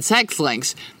links. Red sex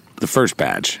links. The first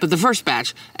batch. But the first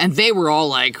batch, and they were all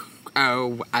like,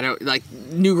 oh, I don't like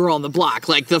new girl on the block.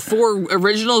 Like the 4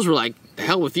 originals were like, the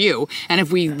hell with you. And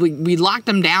if we locked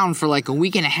them down for like a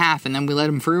week and a half, and then we let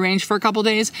them free range for a couple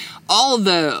days, all of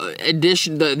the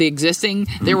the existing,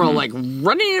 they were all like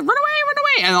run away,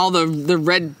 and all the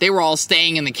red, they were all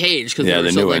staying in the cage because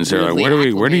the new ones. They're like,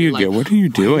 where do you get? What are you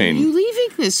doing? Why are you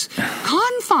leaving this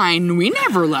confine? We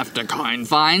never left a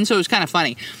confine, so it was kind of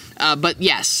funny. But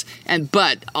yes,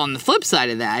 but on the flip side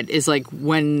of that is like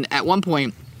when at one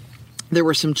point there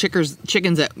were some chickens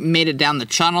that made it down the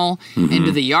channel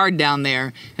into the yard down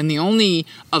there, and the only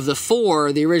of the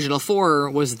 4, the original 4,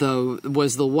 was the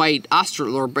white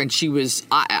Australorp, and she was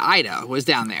Ida was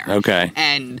down there. Okay,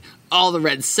 and all the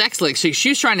red sex links. So she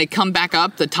was trying to come back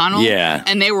up the tunnel. Yeah,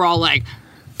 and they were all like,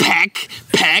 peck,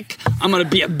 I'm gonna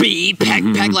be a bee, peck.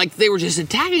 Like they were just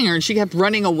attacking her, and she kept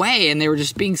running away, and they were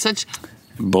just being such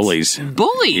bullies.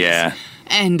 Yeah.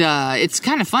 And it's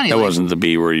kind of funny. That wasn't the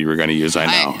bee word you were going to use, I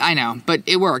know. I know, but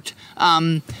it worked.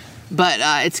 But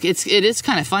it is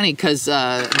kind of funny because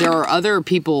there are other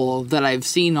people that I've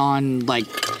seen on, like,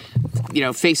 you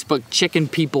know, Facebook chicken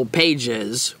people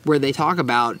pages where they talk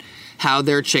about how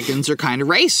their chickens are kind of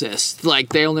racist. Like,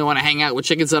 they only want to hang out with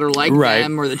chickens that are like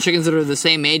them, or the chickens that are the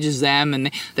same age as them,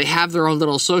 and they have their own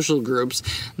little social groups.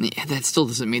 That still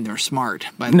doesn't mean they're smart.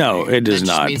 No, it does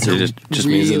not. It just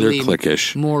means that they're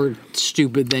cliquish. More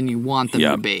stupid than you want them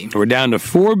to be. We're down to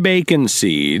 4 bacon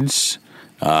seeds,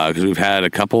 because we've had a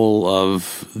couple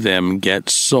of them get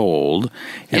sold.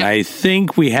 And I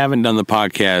think we haven't done the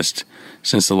podcast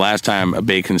since the last time a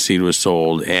bacon seed was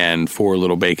sold, and 4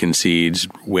 little bacon seeds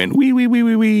went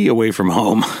wee away from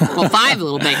home. Well, 5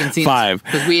 little bacon seeds. 5.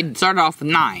 Because we had started off with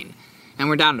 9, and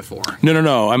we're down to 4.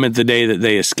 No. I meant the day that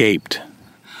they escaped.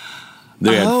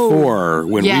 They had 4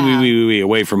 went wee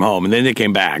away from home, and then they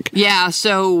came back. Yeah,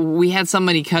 so we had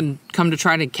somebody come to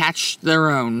try to catch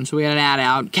their own. So we had an ad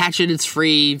out. Catch it, it's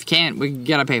free. If you can't, we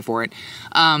gotta pay for it.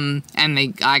 And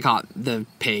I caught the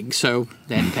pig, so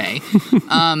they had to pay.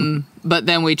 But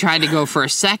then we tried to go for a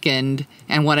second,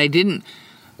 and what I didn't...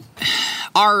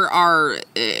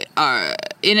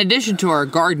 in addition to our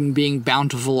garden being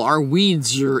bountiful, our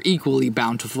weeds are equally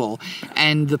bountiful.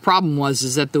 And the problem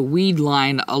is that the weed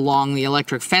line along the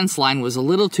electric fence line was a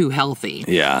little too healthy.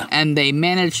 Yeah. And they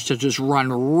managed to just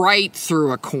run right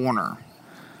through a corner.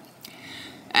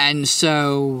 And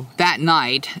so that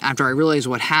night, after I realized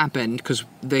what happened, because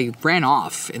they ran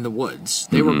off in the woods,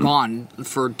 they were gone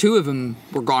for 2 of them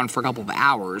were gone for a couple of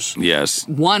hours. Yes.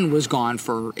 1 was gone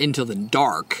for into the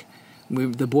dark.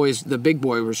 The big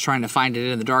boy was trying to find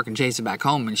it in the dark and chase it back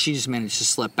home, and she just managed to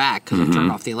slip back because I turned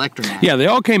off the electronet. Yeah, they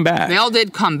all came back. They all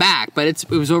did come back, but it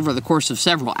was over the course of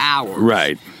several hours.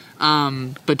 Right.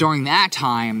 But during that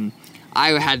time,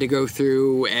 I had to go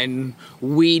through and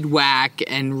weed whack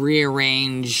and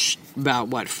rearrange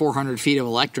about 400 feet of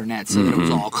electronet so that it was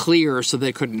all clear, so that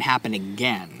it couldn't happen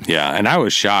again. Yeah, and I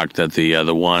was shocked that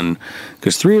the one,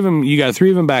 because 3 of them, you got 3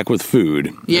 of them back with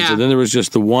food. Yeah. And so then there was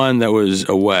just the one that was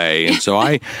away, and so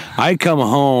I come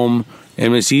home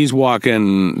and Miss E's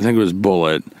walking. I think it was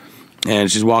Bullet.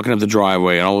 And she's walking up the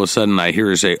driveway, and all of a sudden I hear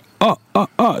her say, "Oh,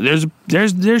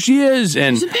 there she is!"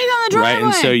 And there's a pig on the driveway. Right,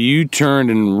 and so you turned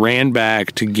and ran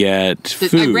back to get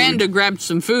food. I ran to grab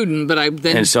some food, but I'm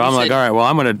like, all right, well,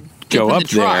 I'm going to go up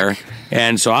there,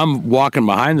 and so I'm walking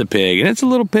behind the pig, and it's a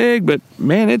little pig, but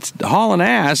man, it's hauling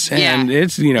ass, and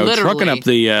it's trucking up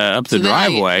the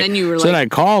driveway. Then you were so then I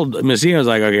called Miss E. I was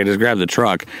like, okay, just grab the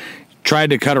truck. Tried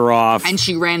to cut her off, and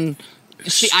she ran.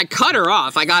 I cut her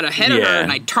off. I got ahead of her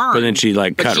and I turned. But then she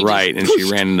cut right and she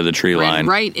ran into the tree line.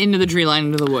 Right into the tree line,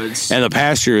 into the woods. And the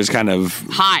pasture is kind of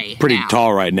high, pretty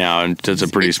tall right now, and it's a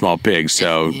pretty small pig,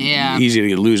 so easy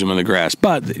to lose them in the grass.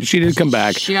 But she did come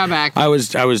back. She got back. I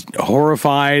was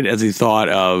horrified at the thought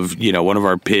of one of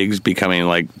our pigs becoming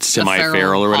like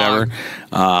semi-feral or whatever.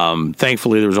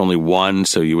 Thankfully, there was only one,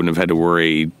 so you wouldn't have had to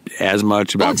worry as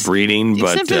much about breeding.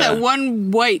 Except for that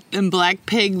one white and black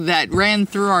pig that ran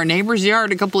through our neighbor's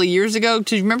yard a couple of years ago.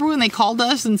 Do you remember when they called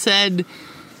us and said,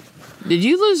 "Did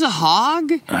you lose a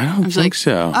hog?" I don't think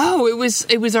so. Oh, it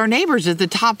was our neighbors at the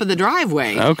top of the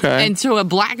driveway. Okay. And so a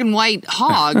black and white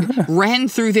hog ran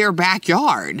through their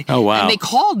backyard. Oh, wow. And they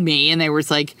called me and they were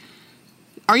like,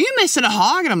 are you missing a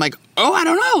hog? And I'm like, oh, I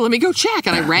don't know. Let me go check.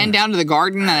 And I ran down to the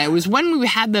garden, and it was when we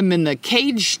had them in the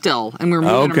cage still, and we were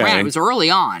moving them around. It was early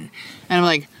on. And I'm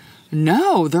like,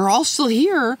 no, they're all still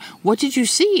here. What did you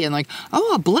see? And like,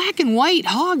 oh, a black and white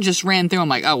hog just ran through. I'm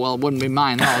like, oh, well, it wouldn't be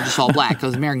mine. They're all just all black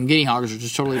because American guinea hogs are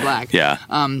just totally black. Yeah.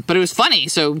 But it was funny.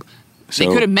 So they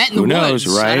could have met in the woods.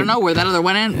 Right? I don't know where that other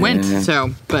one went.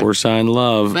 Porcine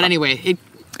love. But anyway,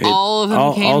 all of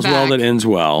them came all's back. Well that ends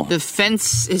well. The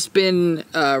fence has been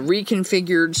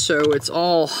reconfigured, so it's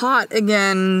all hot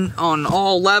again on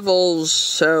all levels.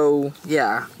 So,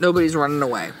 yeah, nobody's running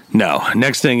away. No.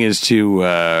 Next thing is to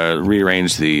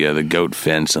rearrange the goat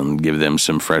fence and give them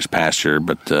some fresh pasture.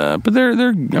 But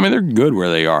they're good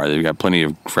where they are. They've got plenty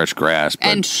of fresh grass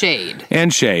and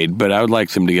shade. But I would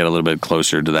like them to get a little bit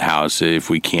closer to the house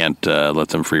if we can't let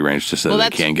them free range, just so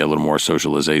they can get a little more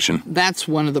socialization. That's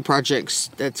one of the projects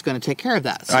that's going to take care of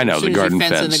that. So I know, as soon the garden as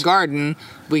you fence in the garden,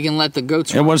 we can let the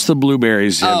goats run. And once the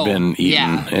blueberries have been eaten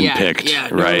and picked,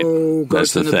 right? No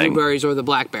that's the thing. The blueberries or the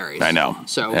blackberries. I know.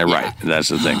 So right, that's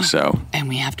the thing. So, and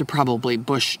we have to probably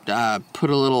put a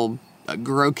little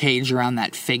grow cage around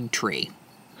that fig tree.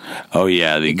 Oh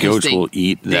yeah, the goats will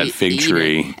eat that fig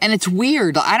tree, and it's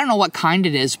weird. I don't know what kind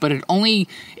it is, but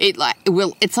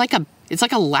it's like a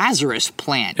Lazarus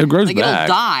plant. It grows back. It'll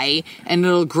die and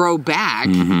it'll grow back,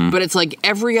 but it's like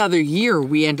every other year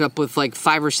we end up with like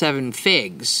 5 or 7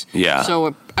 figs. Yeah.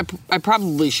 So I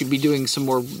probably should be doing some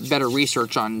better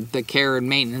research on the care and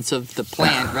maintenance of the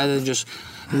plant rather than just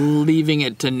leaving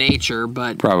it to nature,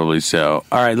 but probably so.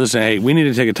 All right, listen, hey, we need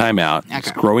to take a time out. Okay.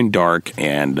 It's growing dark,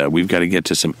 and we've got to get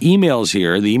to some emails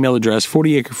here. The email address,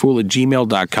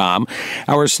 40acrefool@gmail.com.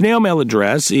 Our snail mail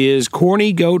address is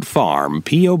Corny Goat Farm,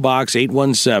 P.O. Box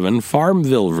 817,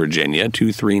 Farmville, Virginia,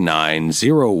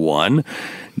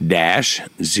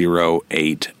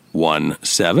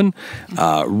 23901-081.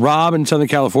 Rob in Southern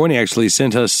California actually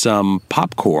sent us some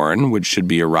popcorn, which should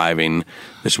be arriving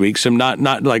this week. Some not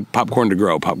like popcorn to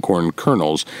grow, popcorn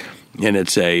kernels, and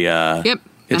it's a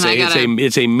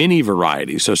it's a mini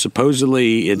variety. So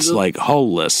supposedly it's like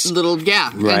hull-less.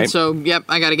 Right. And so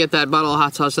I got to get that bottle of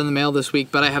hot sauce in the mail this week.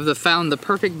 But I have found the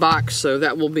perfect box, so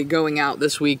that will be going out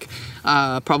this week,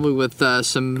 probably with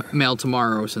some mail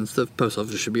tomorrow, since the post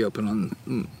office should be open on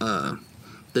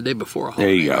the day before a holiday.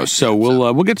 There you go. Right? So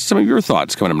we'll get to some of your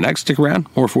thoughts coming up next. Stick around.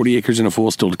 More 40 Acres and a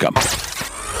Fool still to come.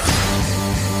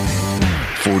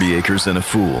 40 Acres and a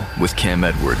Fool with Cam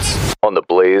Edwards on the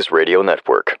Blaze Radio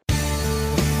Network.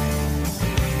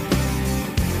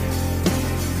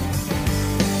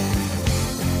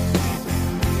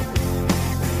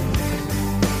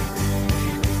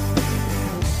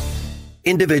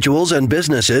 Individuals and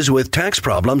businesses with tax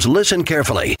problems, listen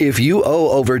carefully. If you owe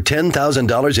over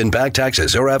 $10,000 in back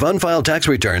taxes or have unfiled tax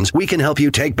returns, we can help you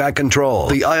take back control.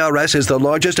 The IRS is the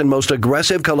largest and most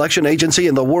aggressive collection agency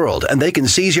in the world, and they can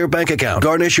seize your bank account,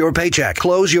 garnish your paycheck,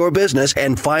 close your business,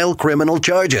 and file criminal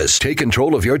charges. Take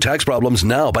control of your tax problems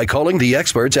now by calling the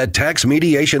experts at Tax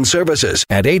Mediation Services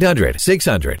at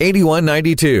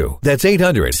 800-600-8192. That's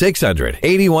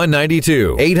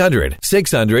 800-600-8192.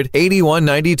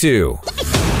 800-600-8192.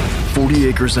 40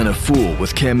 Acres and a Fool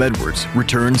with Cam Edwards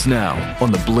returns now on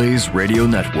the Blaze Radio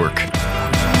Network.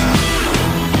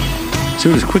 So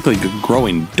it is quickly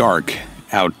growing dark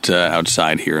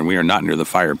outside here, and we are not near the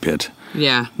fire pit.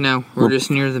 Yeah, no, we're just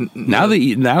near the... Now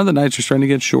the nights are starting to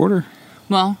get shorter.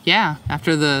 Well, yeah,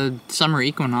 after the summer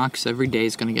equinox, every day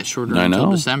is going to get shorter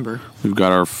until December. We've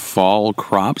got our fall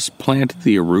crops planted.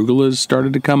 The arugulas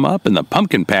started to come up, and the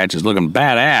pumpkin patch is looking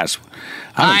badass.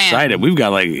 I'm excited. We've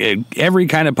got like every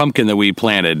kind of pumpkin that we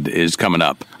planted is coming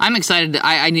up. I'm excited.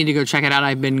 I need to go check it out.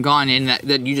 I've been gone, and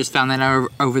that you just found that out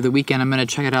over the weekend. I'm going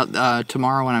to check it out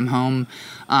tomorrow when I'm home.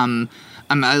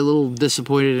 I'm a little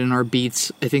disappointed in our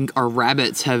beets. I think our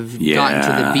rabbits have gotten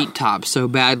to the beet top so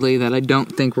badly that I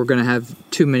don't think we're going to have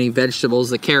too many vegetables.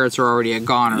 The carrots are already a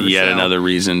goner. Yet another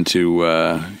reason to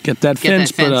get that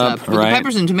fence put up. But the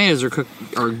peppers and tomatoes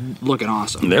are looking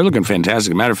awesome. They're looking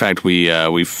fantastic. Matter of fact, we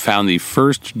found the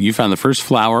first. You found the first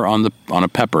flower on a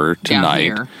pepper tonight.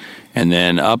 Down here. And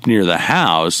then up near the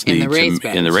house, in the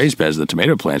raised beds, the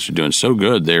tomato plants are doing so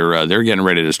good. They're getting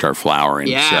ready to start flowering.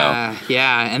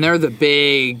 Yeah, and they're the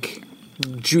big,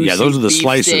 juicy. Yeah, those are the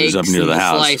slices up near the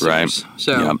house, right?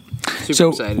 So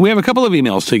super excited. We have a couple of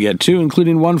emails to get to,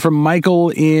 including one from Michael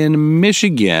in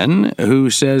Michigan, who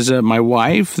says, my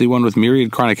wife, the one with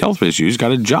myriad chronic health issues,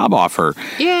 got a job offer.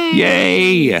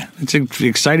 Yay! It's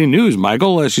exciting news,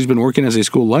 Michael. She's been working as a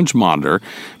school lunch monitor.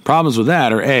 Problems with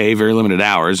that are A, very limited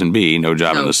hours, and B, no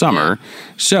job in the summer. Yeah.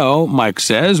 So, Mike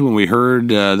says, when we heard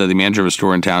that the manager of a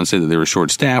store in town said that they were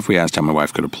short-staffed, we asked how my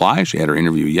wife could apply. She had her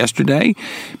interview yesterday.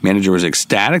 Manager was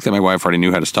ecstatic that my wife already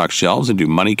knew how to stock shelves and do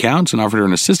money counts and offered her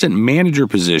an assistant manager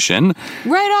position.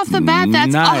 Right off the bat,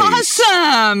 that's nice.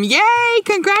 awesome. Yay,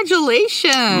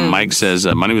 congratulations. Mike says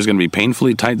money was going to be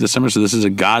painfully tight this summer, so this is a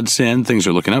godsend. Things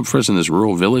are looking up for us in this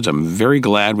rural village. I'm very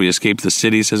glad we escaped the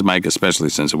city, says Mike, especially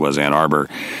since it was Ann Arbor.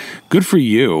 Good for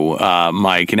you,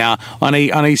 Mike. Now, on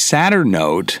a sadder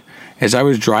note, as I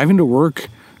was driving to work,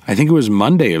 I think it was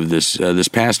Monday of this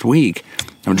past week,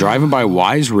 I'm driving by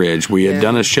Wise Ridge. We had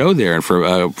done a show there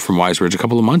from Wise Ridge a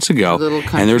couple of months ago,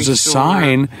 and there's a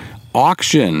sign,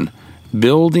 auction,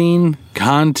 building,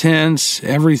 contents,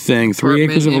 everything, 3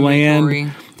 acres of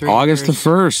land, August the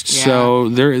 1st. Yeah. So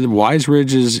Wise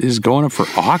Ridge is going up for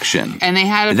auction. And they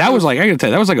had that was like, I gotta tell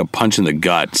you, that was like a punch in the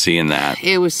gut seeing that.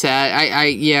 It was sad.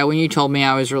 I when you told me,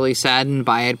 I was really saddened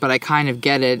by it, but I kind of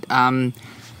get it. When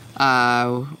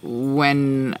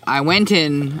I went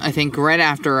in, I think right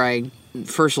after I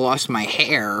first lost my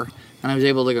hair and I was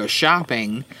able to go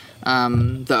shopping,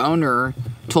 the owner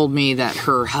told me that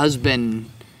her husband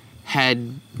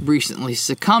had recently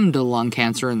succumbed to lung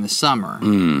cancer in the summer.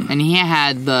 And he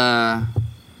had the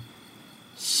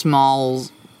small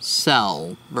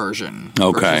cell version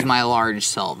versus my large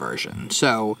cell version.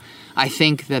 So I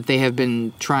think that they have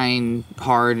been trying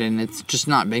hard, and it's just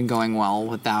not been going well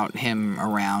without him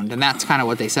around. And that's kind of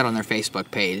what they said on their Facebook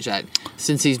page, that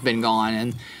since he's been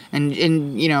gone, and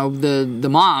you know, the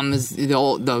mom is the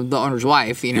owner's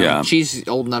wife. You know, she's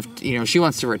old enough. She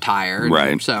wants to retire.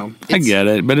 Right. So I get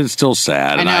it, but it's still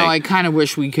sad. I know. I kind of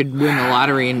wish we could win the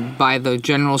lottery and buy the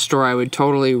general store. I would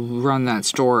totally run that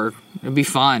store. It'd be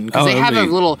fun because they have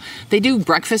they do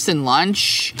breakfast and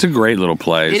lunch. It's a great little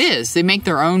place. It is. They make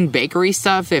their own bakery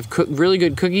stuff. They have really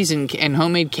good cookies and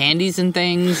homemade candies and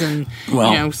things, and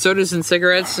sodas and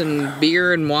cigarettes and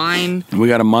beer and wine. We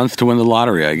got a month to win the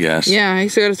lottery, I guess. Yeah, I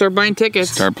still got to start buying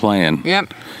tickets. Start playing.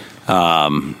 Yep.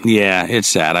 Yeah, it's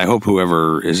sad. I hope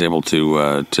whoever is able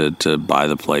to buy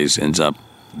the place ends up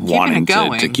wanting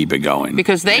to keep it going.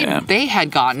 Because they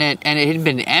had gotten it, and it had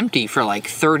been empty for like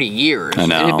 30 years. I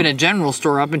know. It had been a general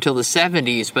store up until the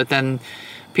 70s, but then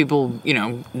people,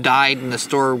 died and the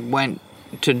store went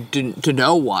to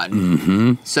no one.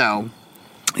 Mm-hmm. So.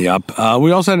 Yep.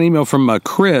 We also had an email from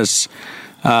Chris,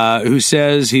 who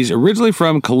says he's originally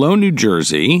from Cologne, New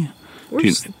Jersey.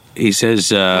 He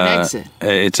says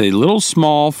it's a little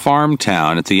small farm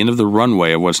town at the end of the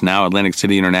runway of what's now Atlantic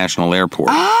City International Airport.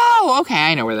 Oh, okay.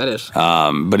 I know where that is.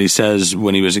 But he says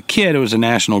when he was a kid, it was a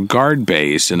National Guard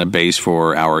base and a base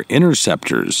for our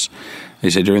interceptors. He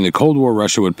said during the Cold War,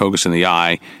 Russia would poke us in the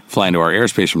eye, fly into our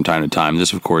airspace from time to time.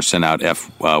 This, of course, sent out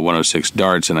F-106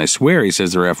 darts, and I swear he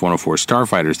says there are F-104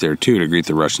 starfighters there, too, to greet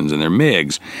the Russians and their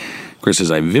MiGs. Chris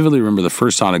says, I vividly remember the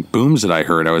first sonic booms that I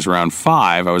heard. I was around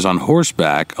 5. I was on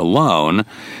horseback, alone.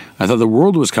 I thought the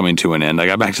world was coming to an end. I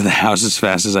got back to the house as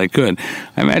fast as I could.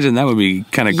 I imagine that would be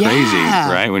kind of crazy,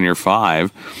 right, when you're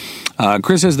 5.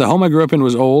 Chris says the home I grew up in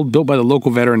was old, built by the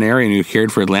local veterinarian who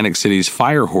cared for Atlantic City's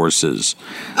fire horses.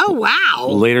 Oh, wow.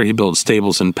 Later, he built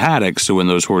stables and paddocks, so when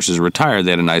those horses retired,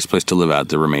 they had a nice place to live out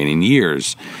the remaining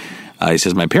years. He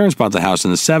says, my parents bought the house in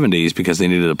the 70s because they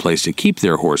needed a place to keep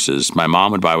their horses. My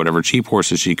mom would buy whatever cheap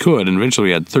horses she could, and eventually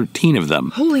we had 13 of them.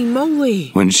 Holy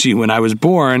moly. When I was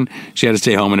born, she had to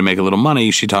stay home and to make a little money.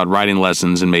 She taught riding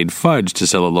lessons and made fudge to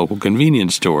sell at local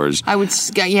convenience stores.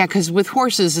 Because with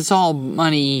horses, it's all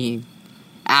money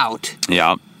out.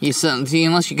 Yeah.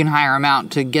 Unless you can hire them out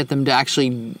to get them to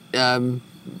actually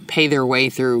pay their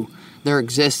way through their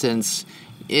existence,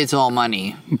 it's all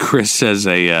money. Chris says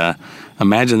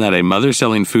imagine that, a mother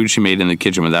selling food she made in the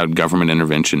kitchen without government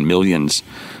intervention. Millions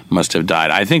must have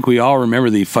died. I think we all remember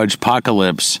the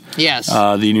Fudge-pocalypse. Yes.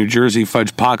 The New Jersey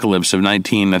Fudge-pocalypse of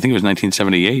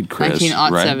 1978, Chris.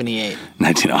 1978.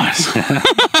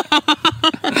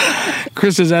 1978.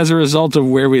 Chris says, as a result of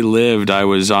where we lived, I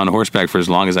was on horseback for as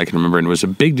long as I can remember, and it was a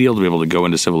big deal to be able to go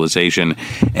into civilization,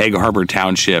 Egg Harbor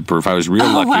Township, or if I was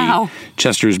real lucky,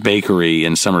 Chester's Bakery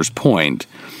in Summers Point.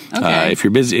 Okay. If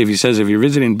you're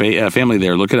visiting family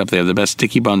there, look it up. They have the best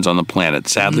sticky buns on the planet.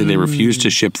 Sadly, they refuse to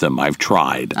ship them. I've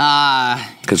tried.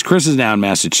 Because Chris is now in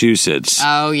Massachusetts.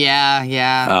 Oh, yeah.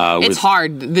 It's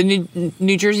hard. The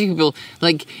New Jersey people,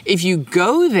 like, if you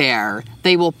go there,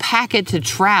 they will pack it to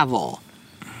travel.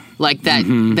 Like that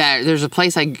there's a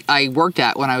place I worked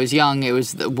at when I was young. It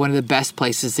was one of the best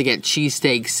places to get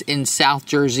cheesesteaks in South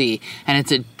Jersey, and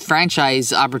it's a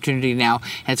franchise opportunity now,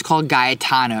 and it's called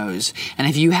Gaetano's. And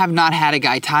if you have not had a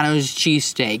Gaetano's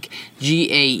cheesesteak,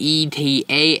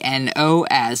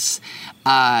 Gaetanos,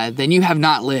 then you have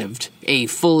not lived a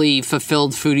fully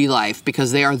fulfilled foodie life,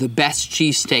 because they are the best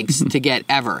cheesesteaks to get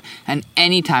ever. And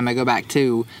anytime I go back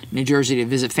to New Jersey to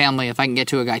visit family, if I can get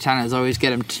to a Gaetano's, I always get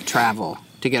them to travel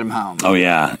to get them home. Oh,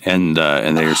 yeah, and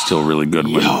they're still really good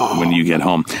when you get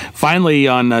home. Finally,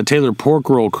 on Taylor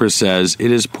Pork Roll, Chris says,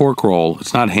 it is pork roll.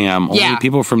 It's not ham. Only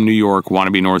people from New York,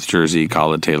 wannabe North Jersey,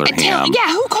 call it Taylor ham.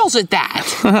 Yeah, who calls it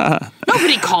that?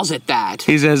 Nobody calls it that.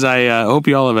 He says, I hope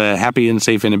you all have a happy and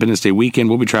safe Independence Day weekend.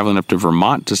 We'll be traveling up to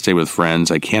Vermont to stay with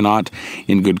friends. I cannot,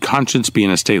 in good conscience, be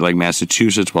in a state like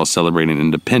Massachusetts while celebrating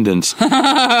independence.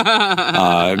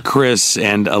 Chris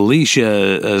and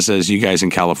Alicia says, you guys in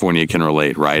California can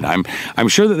relate. Right, I'm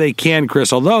sure that they can,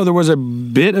 Chris. Although there was a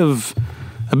bit of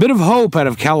hope out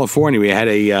of California. We had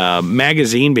a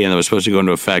magazine ban that was supposed to go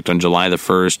into effect on July the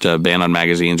 1st. Ban on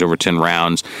magazines over 10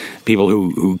 rounds. People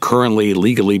who currently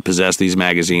legally possess these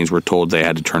magazines were told they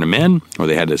had to turn them in, or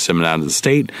they had to send them out of the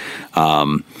state.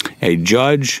 A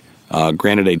judge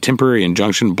granted a temporary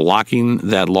injunction blocking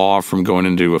that law from going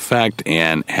into effect,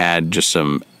 and had just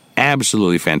some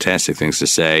absolutely fantastic things to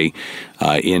say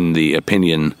in the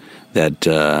opinion that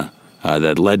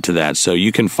led to that. So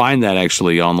you can find that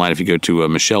actually online if you go to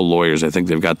Michelle Lawyers. I think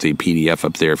they've got the PDF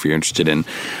up there if you're interested in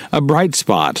a bright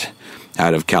spot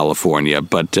out of California.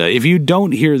 But if you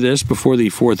don't hear this before the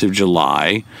 4th of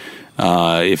July,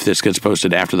 if this gets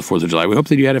posted after the 4th of July, we hope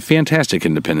that you had a fantastic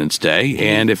Independence Day.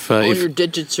 And if all your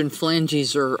digits and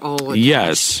phalanges are all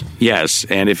attached. Yes.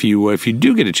 And if you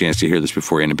do get a chance to hear this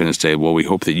before Independence Day, well, we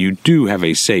hope that you do have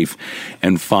a safe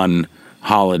and fun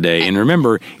holiday. And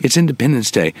remember, it's Independence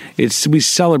Day. We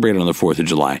celebrate on the 4th of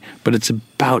July, but it's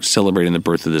about celebrating the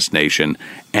birth of this nation.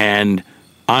 And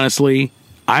honestly,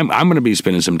 I'm going to be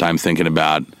spending some time thinking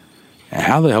about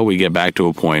how the hell we get back to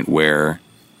a point where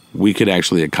we could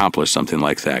actually accomplish something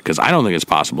like that, because I don't think it's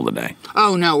possible today.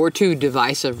 Oh, no, we're too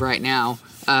divisive right now.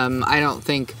 I don't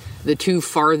think the two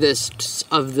farthest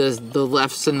of the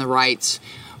lefts and the rights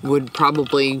would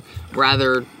probably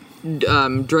rather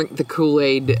drink the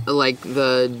Kool-Aid like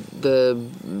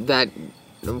that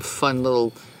fun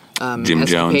little Jim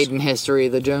Jones in history,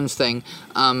 the Jones thing,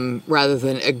 rather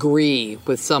than agree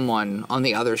with someone on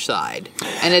the other side.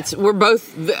 And we're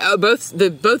both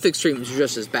extremes are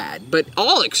just as bad, but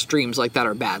all extremes like that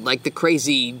are bad. Like the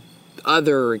crazy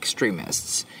other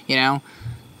extremists, you know,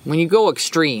 when you go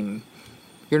extreme,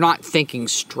 you're not thinking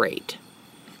straight.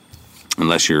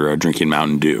 Unless you're drinking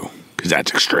Mountain Dew, because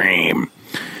that's extreme.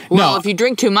 Well, if you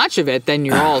drink too much of it, then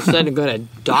you're all of a sudden going to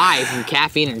die from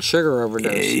caffeine and sugar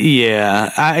overdose.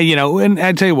 Yeah, and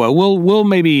I tell you what, we'll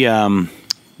maybe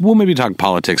talk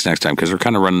politics next time, because we're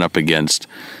kind of running up against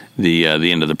the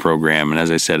end of the program, and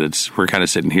as I said, we're kind of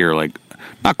sitting here like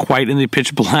not quite in the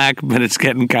pitch black, but it's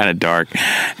getting kind of dark,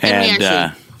 and we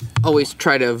actually always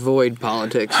try to avoid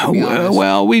politics. To be honest.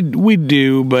 Well, we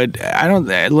do, but I don't.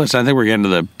 Listen, I think we're getting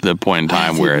to the point in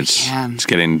time where it's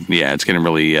getting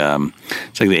really.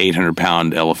 It's like the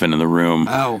 800-pound elephant in the room.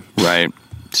 Oh, right.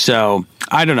 So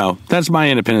I don't know. That's my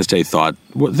Independence Day thought.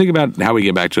 Think about how we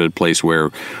get back to a place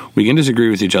where we can disagree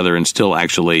with each other and still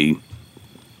actually,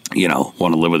 want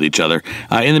to live with each other.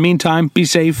 In the meantime, be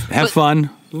safe, have fun,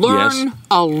 learn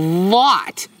a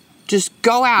lot. Just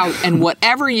go out and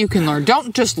whatever you can learn.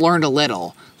 Don't just learn a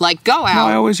little. Like, go out. No,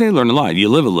 I always say learn a lot. You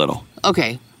live a little.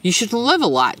 Okay. You should live a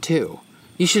lot, too.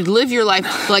 You should live your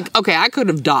life. Like, okay, I could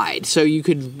have died. So you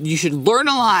should learn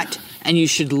a lot, and you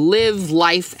should live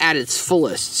life at its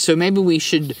fullest. So maybe we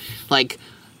should,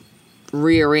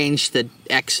 rearrange the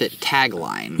exit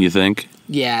tagline. You think?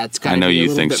 Yeah, it's got to be a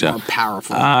little bit more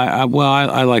powerful.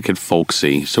 I like it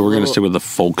folksy, so we're going to stick with the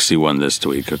folksy one this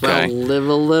week, okay? Well, live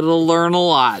a little, learn a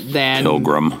lot, then.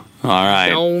 Pilgrim. All right.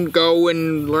 Don't go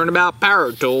and learn about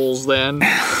power tools, then.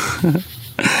 All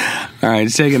right,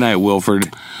 say goodnight,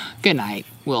 Wilford. Good night,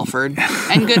 Wilford.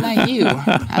 And good night, you.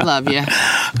 I love you.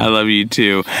 I love you,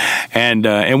 too.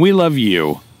 And we love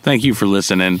you. Thank you for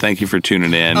listening. Thank you for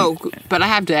tuning in. Oh, but I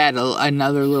have to add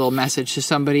another little message to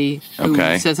somebody who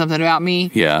said something about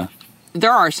me. Yeah.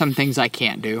 There are some things I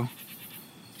can't do.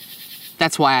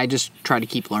 That's why I just try to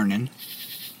keep learning.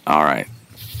 All right.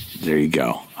 There you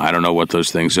go. I don't know what those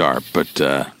things are, but...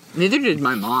 Neither did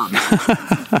my mom. All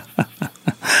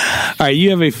right,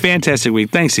 you have a fantastic week.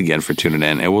 Thanks again for tuning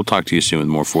in, and we'll talk to you soon with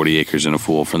more 40 Acres and a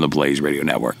Fool from the Blaze Radio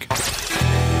Network.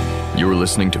 You're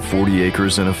listening to 40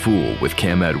 Acres and a Fool with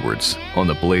Cam Edwards on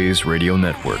the Blaze Radio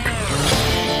Network.